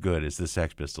 as good as the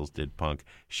Sex Pistols did punk.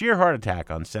 Sheer Heart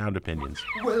Attack on Sound Opinions.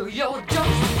 Well, you're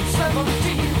just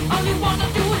 17, all you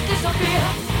wanna do is disappear.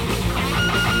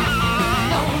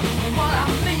 Know what I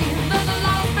mean? There's a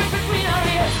lot of space between our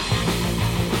ears.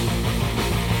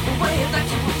 The way that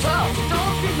you talk,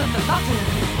 don't feel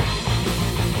nothing.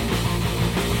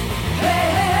 Hey,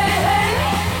 hey, hey, hey,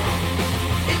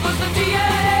 it was the DA.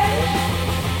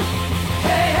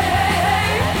 Hey, hey,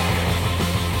 hey,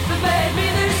 that made me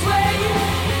this way.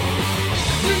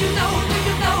 Do you know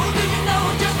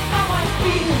just how I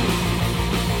feel?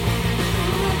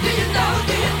 Do you know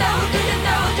just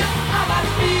how I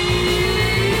feel?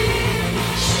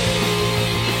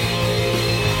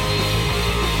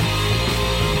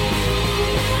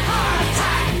 Heart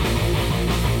attack.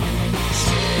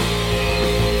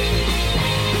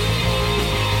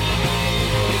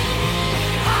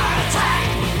 Heart attack.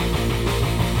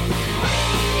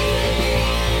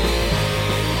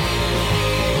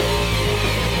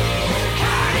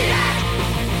 Cardiac.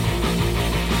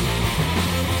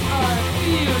 I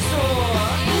feel so.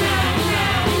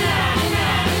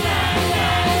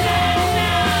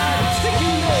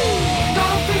 Sticky.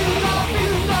 Gonna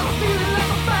feel like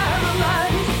I'm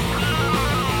paralyzed.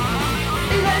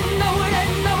 It ain't no,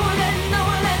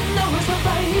 it's a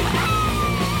babe.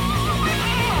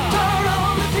 Turn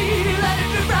on the TV, let it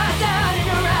drip right down in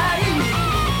your eyes.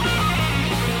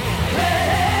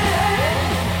 Hey,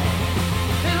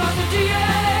 it was the DA.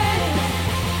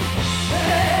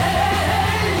 Hey,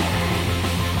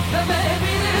 that made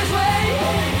me this way.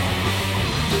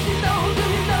 Do you know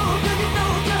just how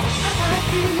I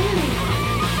feel?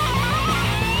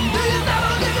 Do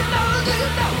you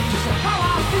know just how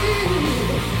I feel?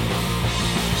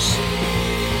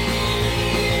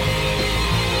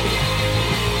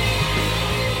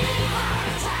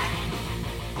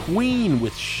 Queen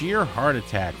with Sheer Heart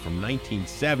Attack from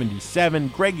 1977.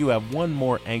 Greg, you have one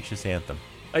more Anxious Anthem.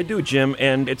 I do, Jim,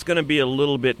 and it's going to be a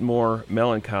little bit more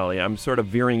melancholy. I'm sort of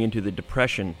veering into the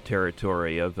depression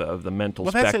territory of the mental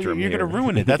spectrum. You're going to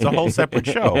ruin it. That's a whole separate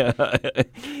show.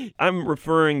 I'm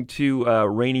referring to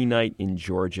Rainy Night in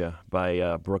Georgia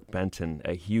by Brooke Benton,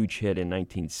 a huge hit in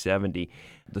 1970.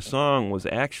 The song was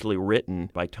actually written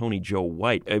by Tony Joe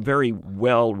White, a very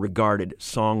well-regarded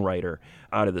songwriter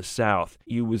out of the South.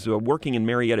 He was working in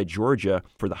Marietta, Georgia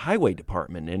for the highway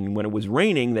department, and when it was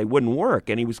raining, they wouldn't work,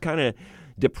 and he was kind of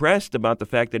depressed about the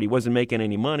fact that he wasn't making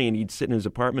any money, and he'd sit in his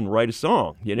apartment and write a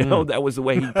song. That was the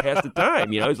way he passed the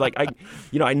time. It's like,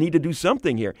 I need to do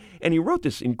something here. And he wrote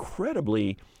this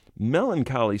incredibly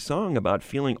melancholy song about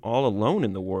feeling all alone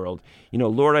in the world.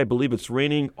 Lord, I believe it's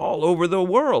raining all over the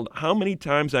world. How many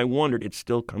times I wondered, it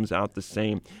still comes out the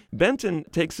same. Benton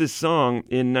takes this song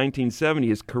in 1970.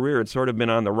 His career had sort of been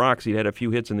on the rocks. He'd had a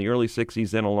few hits in the early 60s,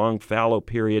 then a long fallow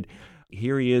period.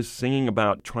 Here he is singing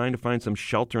about trying to find some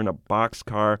shelter in a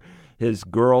boxcar. His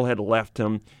girl had left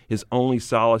him. His only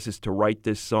solace is to write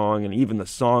this song, and even the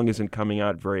song isn't coming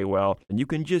out very well. And you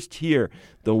can just hear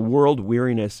the world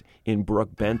weariness in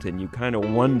Brooke Benton. You kind of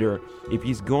wonder if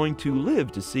he's going to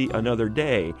live to see another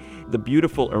day. The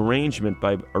beautiful arrangement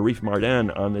by Arif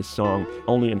Mardin on this song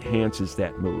only enhances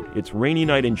that mood. It's Rainy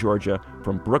Night in Georgia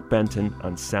from Brooke Benton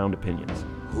on Sound Opinions.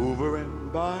 Hovering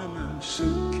by my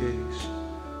suitcase,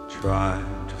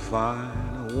 trying to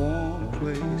find a warm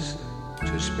place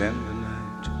to spend the night.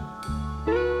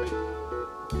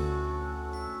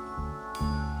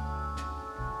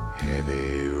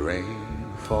 heavy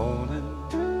rain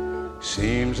falling.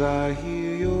 Seems I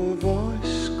hear your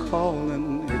voice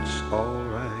calling, it's all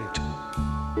right.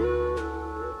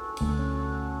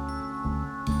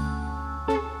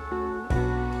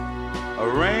 A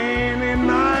rainy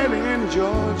night in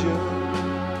Georgia.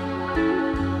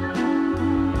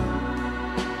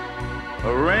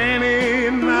 A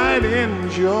rainy night in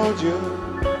Georgia.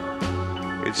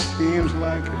 It seems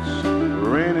like it's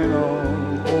raining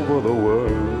all over the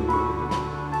world.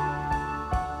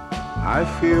 I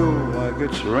feel like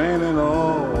it's raining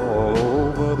all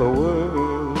over the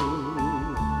world.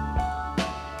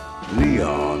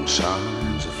 Neon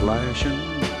signs are flashing,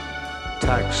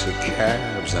 taxi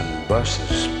cabs and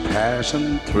buses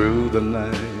passing through the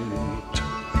night.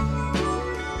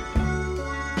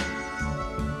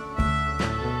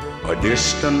 A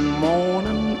distant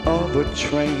moaning of a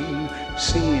train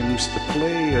seems to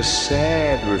play a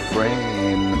sad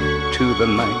refrain to the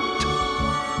night.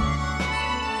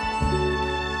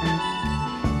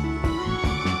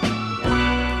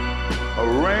 A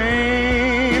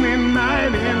rainy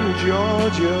night in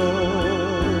Georgia,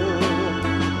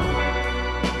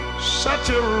 such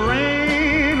a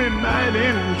rainy night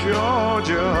in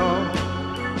Georgia.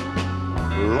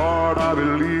 Lord, I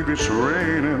believe it's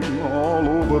raining all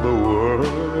over the world.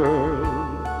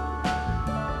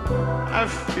 I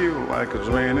feel like it's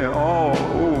raining all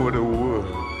over the world.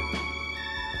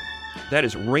 That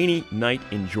is Rainy Night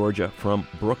in Georgia from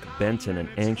Brooke Benton, an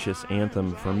Anxious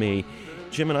Anthem for me.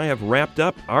 Jim and I have wrapped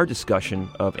up our discussion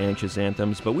of Anxious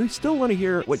Anthems, but we still want to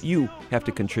hear what you have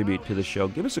to contribute to the show.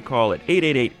 Give us a call at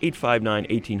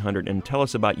 888-859-1800 and tell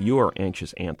us about your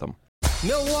Anxious Anthem.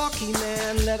 Milwaukee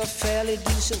man led a fairly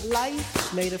decent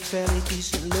life, made a fairly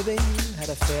decent living, had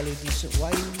a fairly decent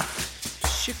wife.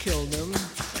 She killed him,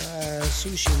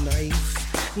 sushi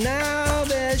knife. Now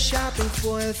they're shopping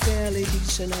for a fairly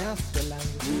decent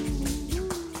afterlife.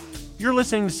 You're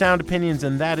listening to Sound Opinions,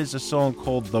 and that is a song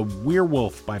called The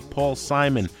Werewolf by Paul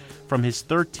Simon from his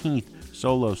 13th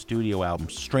solo studio album,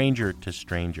 Stranger to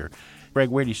Stranger. Greg,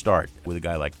 where do you start with a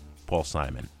guy like Paul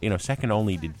Simon? You know, second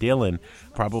only to Dylan,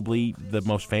 probably the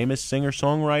most famous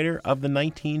singer-songwriter of the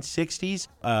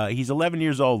 1960s. He's 11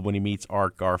 years old when he meets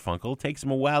Art Garfunkel. It takes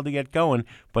him a while to get going,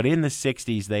 but in the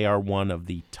 60s, they are one of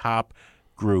the top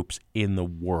groups in the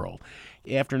world.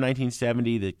 After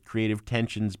 1970, the creative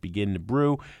tensions begin to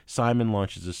brew. Simon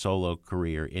launches a solo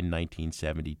career in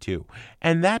 1972.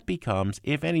 And that becomes,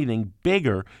 if anything,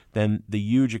 bigger than the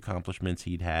huge accomplishments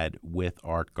he'd had with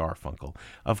Art Garfunkel.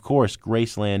 Of course,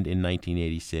 Graceland in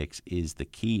 1986 is the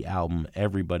key album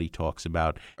everybody talks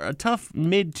about. A tough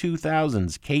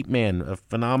mid-2000s, Cape Man, a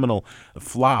phenomenal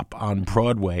flop on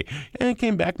Broadway. And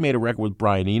came back, made a record with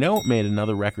Brian Eno, made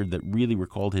another record that really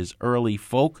recalled his early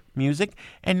folk music,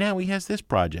 and now he has this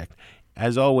project.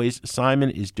 As always, Simon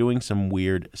is doing some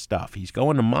weird stuff. He's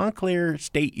going to Montclair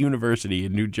State University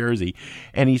in New Jersey,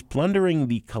 and he's plundering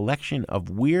the collection of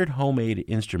weird homemade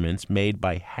instruments made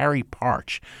by Harry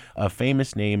Partch, a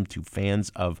famous name to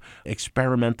fans of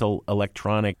experimental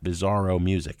electronic bizarro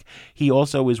music. He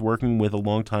also is working with a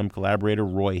longtime collaborator,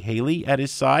 Roy Haley, at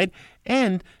his side,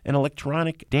 and an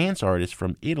electronic dance artist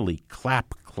from Italy,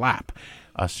 Clap Clap.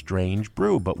 A strange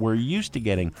brew, but we're used to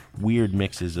getting weird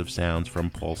mixes of sounds from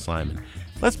Paul Simon.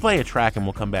 Let's play a track and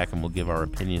we'll come back and we'll give our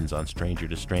opinions on Stranger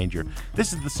to Stranger.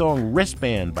 This is the song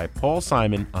Wristband by Paul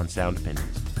Simon on Sound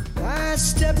Opinions. I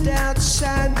stepped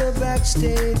outside the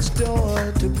backstage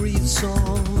door to breathe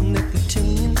some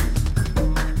nicotine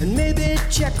and maybe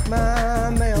check my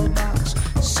mailbox,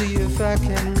 see if I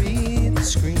can read the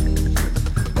screen.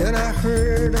 Then I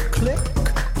heard a click,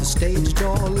 the stage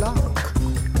door lock.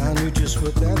 I knew just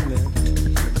what that meant.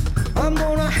 I'm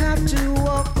gonna have to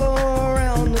walk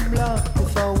around the block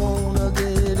if I wanna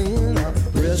get in a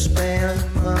wristband,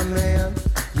 my man.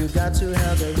 You got to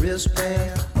have a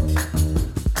wristband.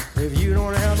 If you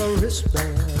don't have a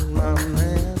wristband, my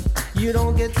man, you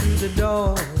don't get through the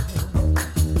door.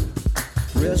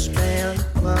 Wristband,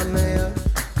 my man,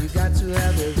 you got to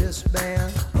have a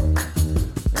wristband.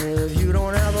 If you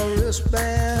don't have a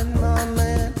wristband, my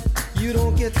man, you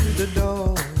don't get through the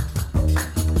door.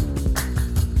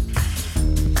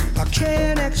 I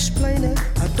can't explain it,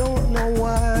 I don't know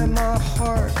why my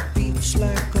heart beats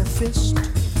like a fist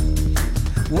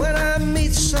when I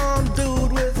meet some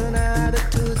dude with an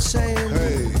attitude saying,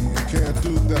 hey, you can't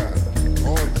do that,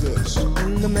 on this.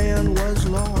 And the man was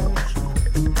large,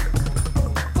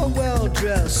 a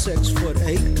well-dressed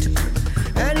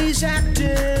 6'8", and he's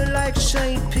acting like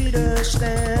St. Peter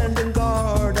standing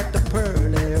guard at the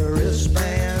pearly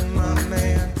wristband, my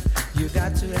man. You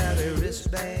got to have a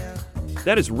wristband.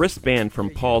 That is Wristband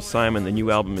from Paul Simon. The new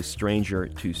album is Stranger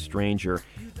to Stranger.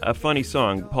 A funny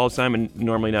song. Paul Simon,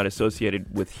 normally not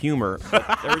associated with humor,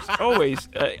 but there's always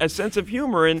a sense of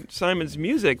humor in Simon's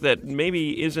music that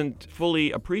maybe isn't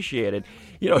fully appreciated.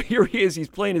 You know, here he is, he's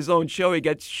playing his own show, he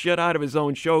gets shut out of his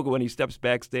own show when he steps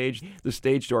backstage, the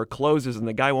stage door closes and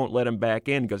the guy won't let him back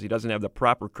in because he doesn't have the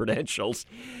proper credentials.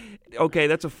 Okay,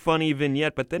 that's a funny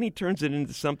vignette, but then he turns it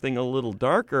into something a little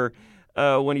darker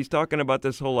when he's talking about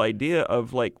this whole idea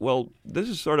of like, well, this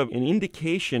is sort of an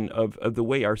indication of the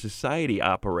way our society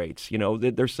operates. You know,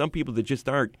 there's some people that just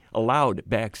aren't allowed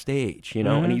backstage, you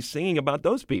know, and he's singing about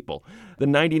those people. The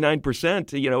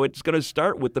 99%, you know, it's going to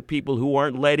start with the people who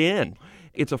aren't let in.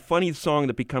 It's a funny song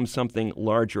that becomes something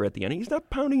larger at the end. He's not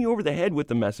pounding you over the head with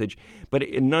the message, but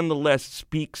it nonetheless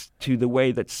speaks to the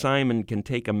way that Simon can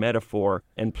take a metaphor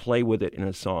and play with it in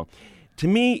a song. To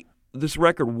me, this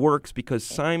record works because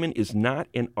Simon is not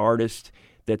an artist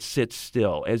that sits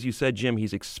still. As you said, Jim,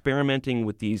 he's experimenting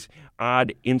with these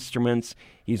odd instruments.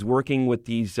 He's working with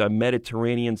these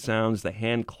Mediterranean sounds, the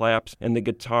hand claps and the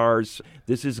guitars.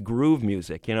 This is groove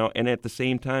music, you know, and at the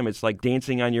same time, it's like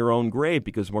dancing on your own grave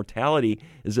because mortality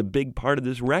is a big part of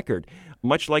this record.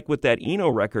 Much like with that Eno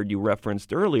record you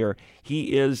referenced earlier,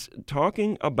 he is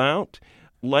talking about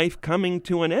life coming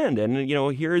to an end. And, you know,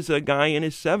 here's a guy in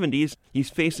his 70s.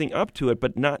 He's facing up to it,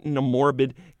 but not in a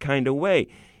morbid kind of way.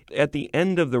 At the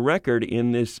end of the record,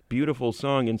 in this beautiful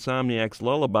song, Insomniac's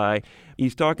Lullaby,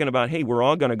 he's talking about, hey, we're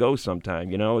all going to go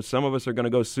sometime, you know. Some of us are going to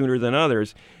go sooner than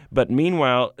others. But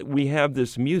meanwhile, we have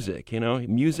this music, you know.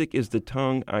 Music is the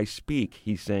tongue I speak,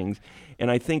 he sings.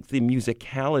 And I think the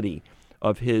musicality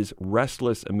of his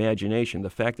restless imagination,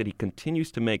 the fact that he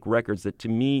continues to make records that to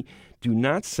me do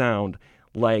not sound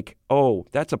like, oh,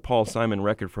 that's a Paul Simon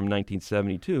record from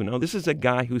 1972. No, this is a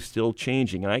guy who's still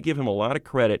changing, and I give him a lot of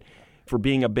credit for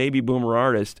being a baby boomer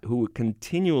artist who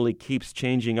continually keeps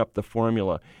changing up the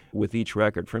formula with each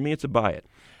record. For me, it's a buy it.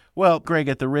 Well, Greg,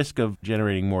 at the risk of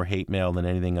generating more hate mail than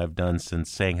anything I've done since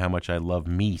saying how much I love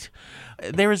meat,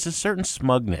 there is a certain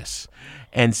smugness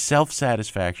and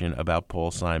self-satisfaction about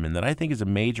Paul Simon that I think is a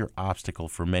major obstacle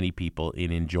for many people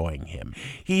in enjoying him.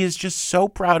 He is just so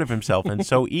proud of himself and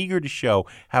so eager to show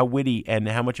how witty and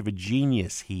how much of a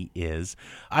genius he is.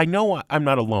 I know I'm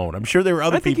not alone. I'm sure there are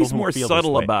other people who feel this way. I think he's more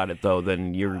subtle about it, though,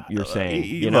 than you're saying.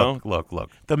 You know? Look.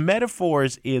 The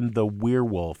metaphors in the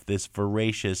werewolf, this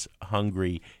voracious,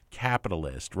 hungry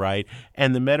capitalist, right?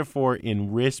 And the metaphor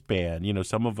in wristband, you know,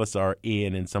 some of us are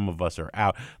in and some of us are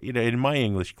out. You know, in my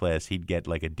English class, he'd get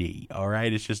like a D, all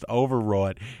right? It's just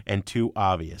overwrought and too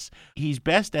obvious. He's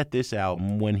best at this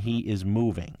album when he is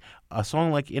moving. A song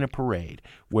like In a Parade,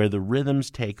 where the rhythms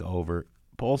take over,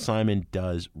 Paul Simon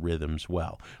does rhythms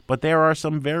well. But there are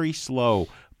some very slow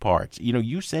parts. You know,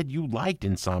 you said you liked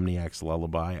Insomniac's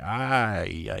Lullaby.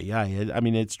 I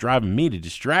mean, it's driving me to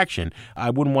distraction.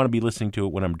 I wouldn't want to be listening to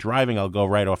it when I'm driving. I'll go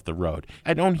right off the road.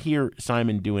 I don't hear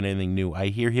Simon doing anything new. I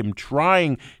hear him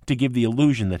trying to give the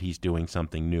illusion that he's doing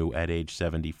something new at age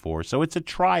 74. So it's a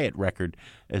try it record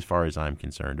as far as I'm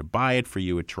concerned. A buy it for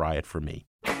you, a try it for me.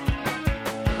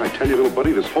 I tell you, little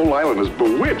buddy, this whole island is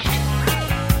bewitched.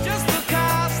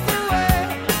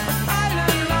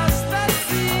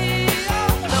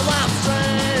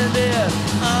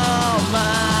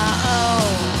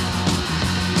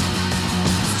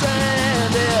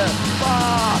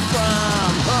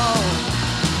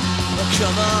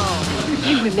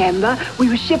 You remember, we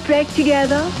were shipwrecked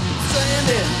together.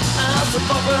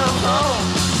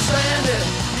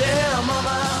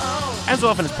 As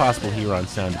often as possible here on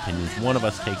Sound Opinions, one of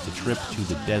us takes a trip to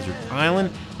the desert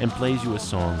island and plays you a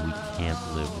song we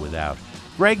can't live without.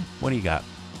 Greg, what do you got?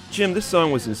 Jim, this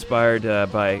song was inspired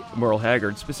by Merle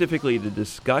Haggard, specifically the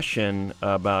discussion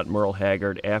about Merle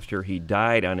Haggard after he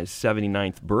died on his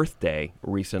 79th birthday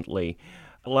recently.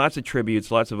 Lots of tributes,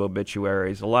 lots of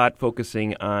obituaries, a lot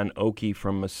focusing on Okie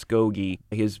from Muskogee,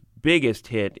 his biggest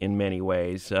hit in many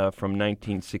ways from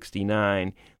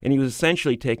 1969. And he was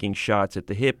essentially taking shots at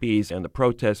the hippies and the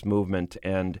protest movement,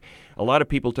 and a lot of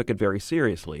people took it very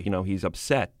seriously. You know, he's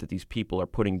upset that these people are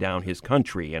putting down his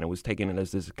country, and it was taken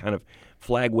as this kind of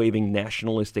flag-waving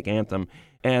nationalistic anthem.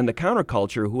 And the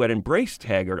counterculture, who had embraced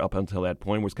Haggard up until that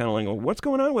point, was kind of like, well, what's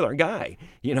going on with our guy?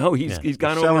 You know, he's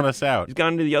gone over, selling us out. He's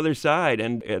gone to the other side.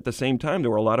 And at the same time, there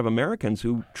were a lot of Americans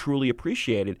who truly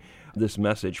appreciated this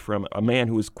message from a man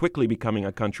who was quickly becoming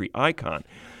a country icon.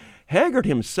 Haggard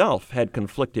himself had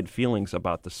conflicted feelings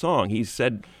about the song. He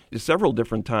said several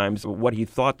different times what he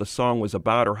thought the song was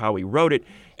about or how he wrote it.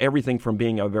 Everything from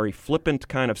being a very flippant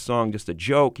kind of song, just a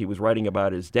joke, he was writing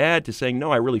about his dad, to saying,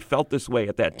 no, I really felt this way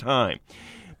at that time.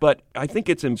 But I think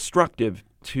it's instructive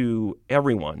to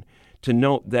everyone to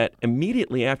note that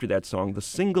immediately after that song, the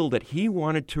single that he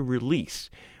wanted to release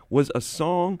was a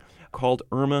song called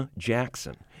Irma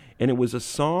Jackson. And it was a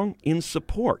song in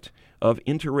support of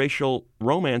interracial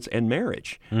romance and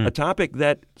marriage, a topic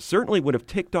that certainly would have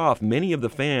ticked off many of the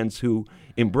fans who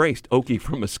embraced Okie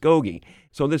from Muskogee.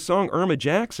 So this song, Irma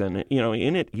Jackson,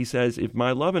 in it, he says, if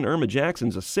my love in Irma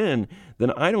Jackson's a sin, then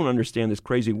I don't understand this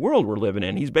crazy world we're living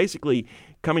in. He's basically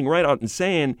coming right out and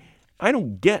saying, I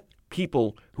don't get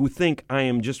people who think I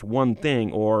am just one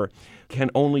thing or can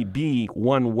only be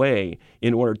one way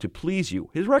in order to please you.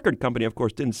 His record company, of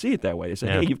course, didn't see it that way. They said,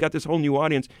 hey, you've got this whole new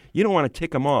audience. You don't want to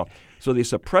tick them off. So they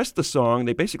suppressed the song.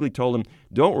 They basically told him,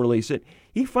 don't release it.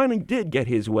 He finally did get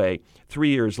his way 3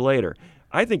 years later.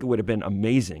 I think it would have been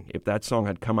amazing if that song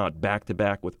had come out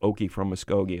back-to-back with Okie from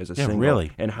Muskogee as a single.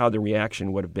 Really? And how the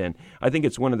reaction would have been. I think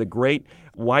it's one of the great,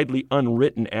 widely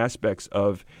unwritten aspects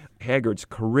of Haggard's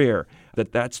career,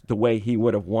 that's the way he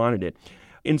would have wanted it.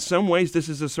 In some ways, this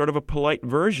is a sort of a polite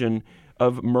version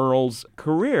of Merle's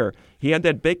career. He had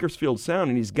that Bakersfield sound,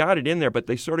 and he's got it in there, but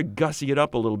they sort of gussy it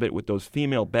up a little bit with those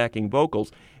female backing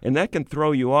vocals, and that can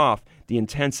throw you off the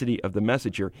intensity of the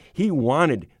message here. He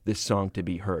wanted this song to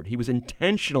be heard. He was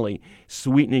intentionally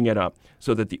sweetening it up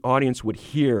so that the audience would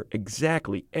hear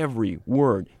exactly every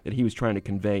word that he was trying to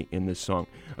convey in this song.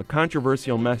 A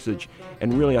controversial message,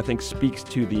 and really, I think, speaks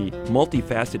to the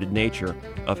multifaceted nature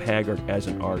of Haggard as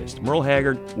an artist. Merle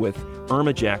Haggard with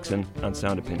Irma Jackson on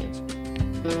Sound Opinions.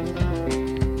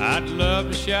 I'd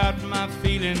love to shout my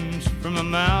feelings from a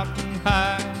mountain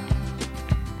high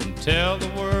and tell the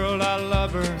world I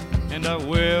love her, and I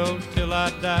will till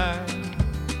I die.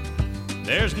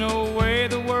 There's no way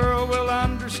the world will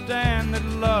understand that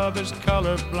love is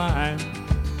colorblind.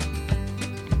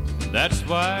 That's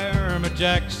why Irma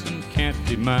Jackson can't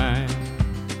be mine.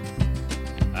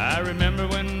 I remember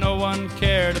when no one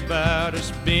cared about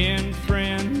us being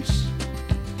friends.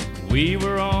 We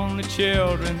were only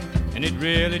children, and it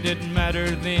really didn't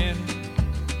matter then.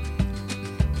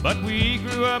 But we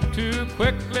grew up too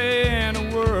quickly in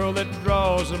a world that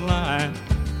draws a line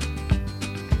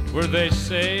where they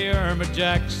say Irma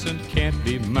Jackson can't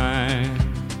be mine.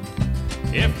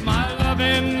 If my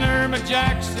loving Irma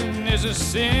Jackson is a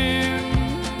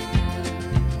sin,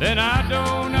 then I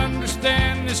don't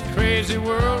understand this crazy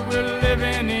world we're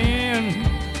living in.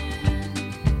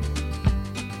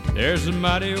 There's a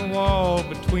mighty wall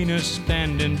between us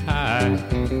standing high,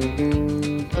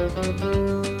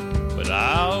 but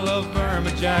I'll love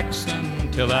Irma Jackson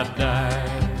till I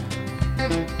die.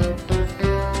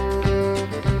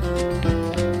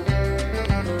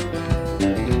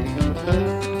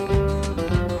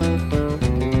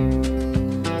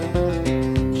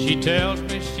 She tells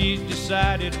me she's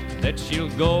decided that she'll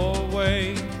go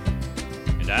away,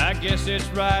 and I guess it's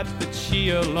right that she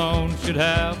alone should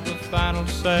have the final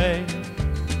say.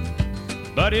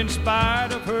 But in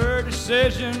spite of her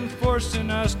decision forcing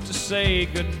us to say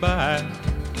goodbye,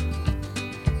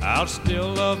 I'll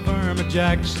still love Irma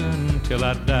Jackson till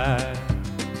I die.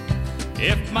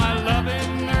 If my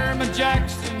loving Irma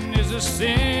Jackson is a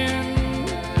sin,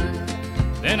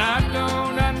 then I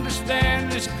don't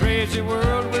understand this crazy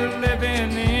world we're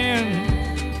living in.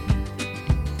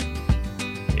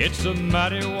 It's a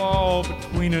mighty wall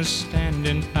between us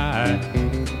standing high,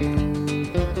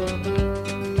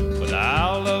 but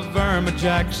I'll love Irma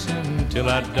Jackson till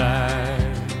I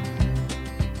die.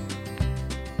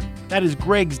 That is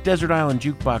Greg's Desert Island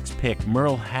Jukebox pick,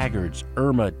 Merle Haggard's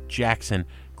Irma Jackson.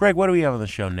 Greg, what do we have on the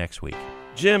show next week?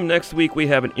 Jim, next week we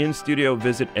have an in-studio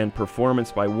visit and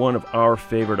performance by one of our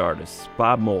favorite artists,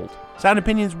 Bob Mould. Sound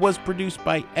Opinions was produced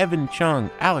by Evan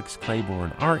Chung, Alex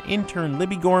Claiborne, our intern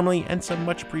Libby Gormley, and some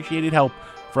much appreciated help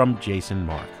from Jason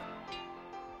Mark.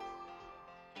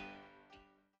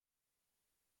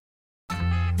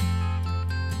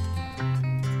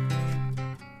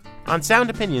 On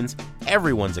Sound Opinions,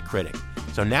 everyone's a critic.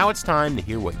 So now it's time to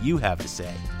hear what you have to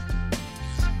say.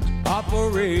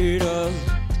 Operator,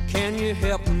 can you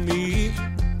help me?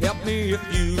 Help me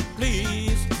if you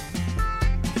please.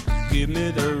 Give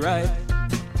me the right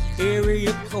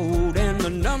area code and the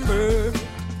number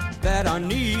that I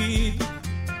need.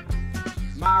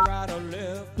 My right or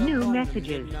left. New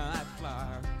messages.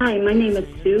 Hi, my name is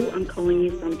Sue. I'm calling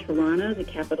you from Tirana, the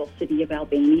capital city of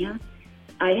Albania.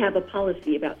 I have a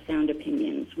policy about Sound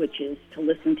Opinions, which is to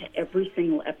listen to every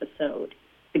single episode,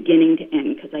 beginning to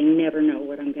end, because I never know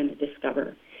what I'm going to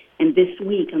discover. And this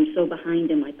week, I'm so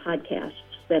behind in my podcasts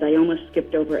that I almost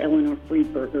skipped over Eleanor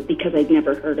Friedberger because I'd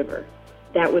never heard of her.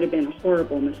 That would have been a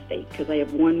horrible mistake, because I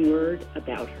have one word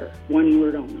about her. One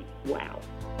word only. Wow.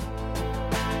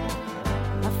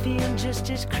 I feel just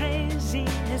as crazy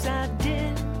as I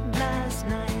did last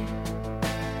night.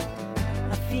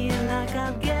 I feel like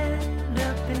I'll get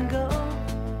up and go.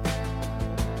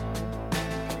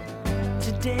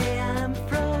 Today I'm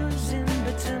frozen,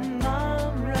 but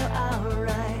tomorrow I'll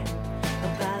write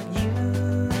about you.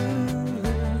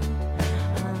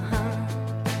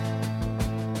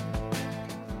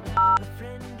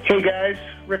 Hey guys,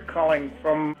 Rick calling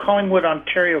from Collingwood,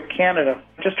 Ontario, Canada.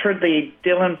 Just heard the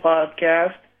Dylan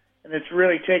podcast, and it's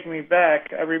really taken me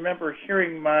back. I remember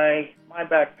hearing my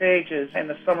back pages in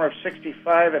the summer of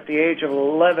 '65 at the age of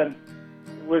 11.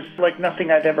 It was like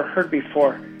nothing I'd ever heard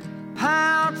before.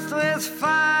 Pounced with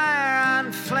fire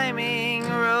on flaming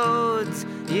roads,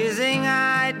 using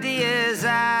ideas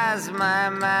as my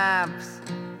maps.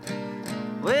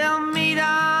 We'll meet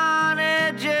on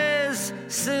edges,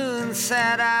 soon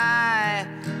said I,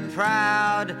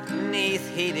 proud neath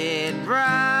heated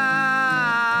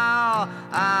brow.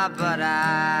 But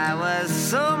I was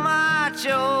so much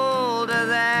older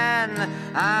then,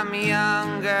 I'm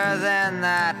younger than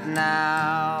that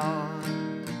now.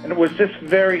 And it was this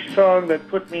very song that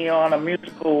put me on a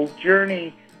musical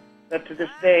journey that to this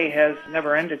day has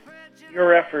never ended.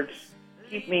 Your efforts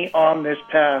keep me on this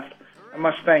path. I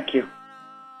must thank you.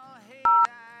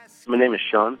 My name is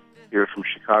Sean, here from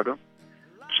Chicago.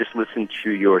 Just listened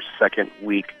to your second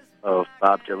week of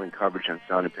Bob Dylan coverage on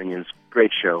Sound Opinions.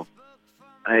 Great show.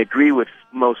 I agree with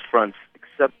most fronts,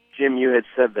 except, Jim, you had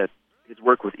said that his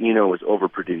work with Eno was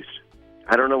overproduced.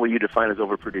 I don't know what you define as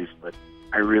overproduced, but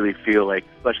I really feel like,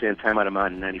 especially in Time Out of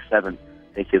Mind in '97, I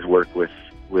think his work with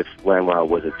Wham Wow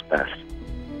was its best.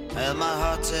 Well, my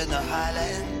heart's in the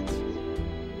highlands,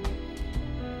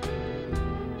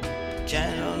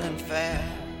 gentle and fair.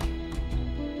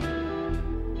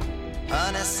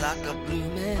 Honeysuckle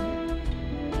blooming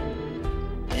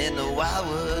in the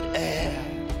wildwood air.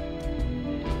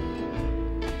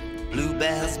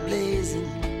 Bluebells blazing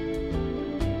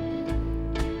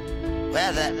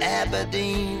where the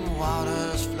Aberdeen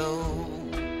waters flow.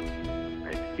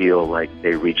 I feel like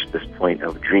they reached this point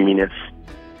of dreaminess,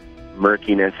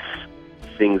 murkiness,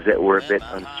 things that were a bit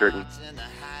uncertain,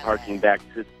 harking back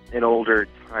to an older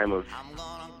time of,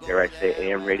 dare I say,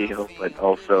 AM radio, but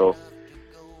also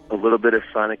a little bit of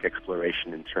sonic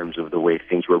exploration in terms of the way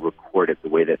things were recorded, the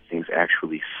way that things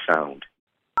actually sound.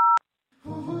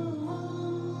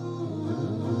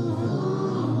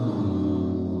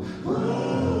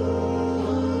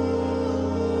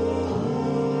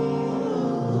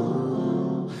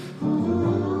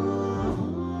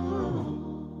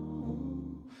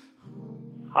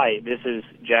 Hi, this is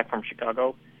Jack from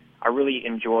Chicago. I really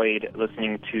enjoyed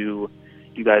listening to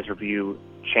you guys review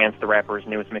Chance the Rapper's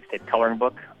newest mixtape, Coloring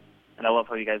Book. And I love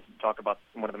how you guys talk about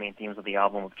one of the main themes of the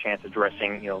album of Chance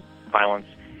addressing, violence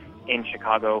in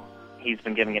Chicago. He's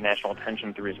been giving it national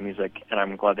attention through his music, and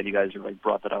I'm glad that you guys really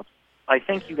brought that up. I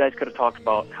think you guys could have talked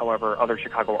about, however, other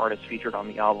Chicago artists featured on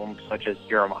the album, such as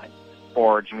Jeremiah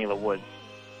or Jamila Woods.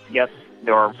 Yes,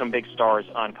 there are some big stars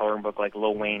on Coloring Book like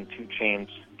Lil Wayne, 2 Chainz,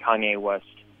 Kanye West,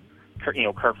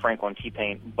 Kirk Franklin,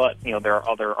 T-Pain, but, there are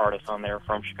other artists on there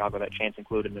from Chicago that Chance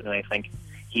included, and I think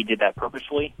he did that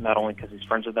purposefully, not only because he's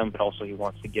friends with them, but also he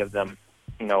wants to give them,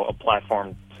 a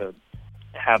platform to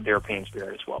have their opinions be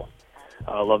heard as well.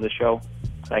 Love the show.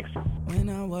 Thanks. When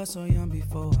I was so young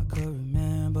before I could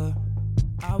remember,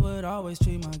 I would always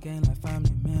treat my gang like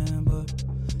family member.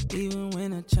 Even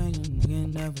when I change, a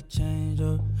nigga never change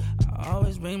up. I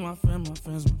always bring my friends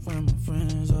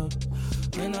up.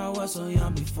 When I was so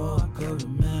young before I could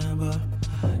remember,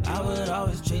 I would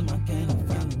always treat my gang like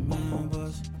family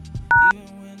members.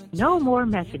 No more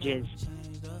messages.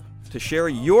 To share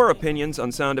your opinions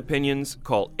on Sound Opinions,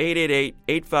 call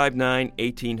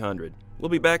 888-859-1800. We'll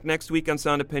be back next week on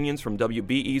Sound Opinions from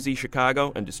WBEZ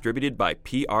Chicago and distributed by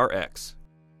PRX.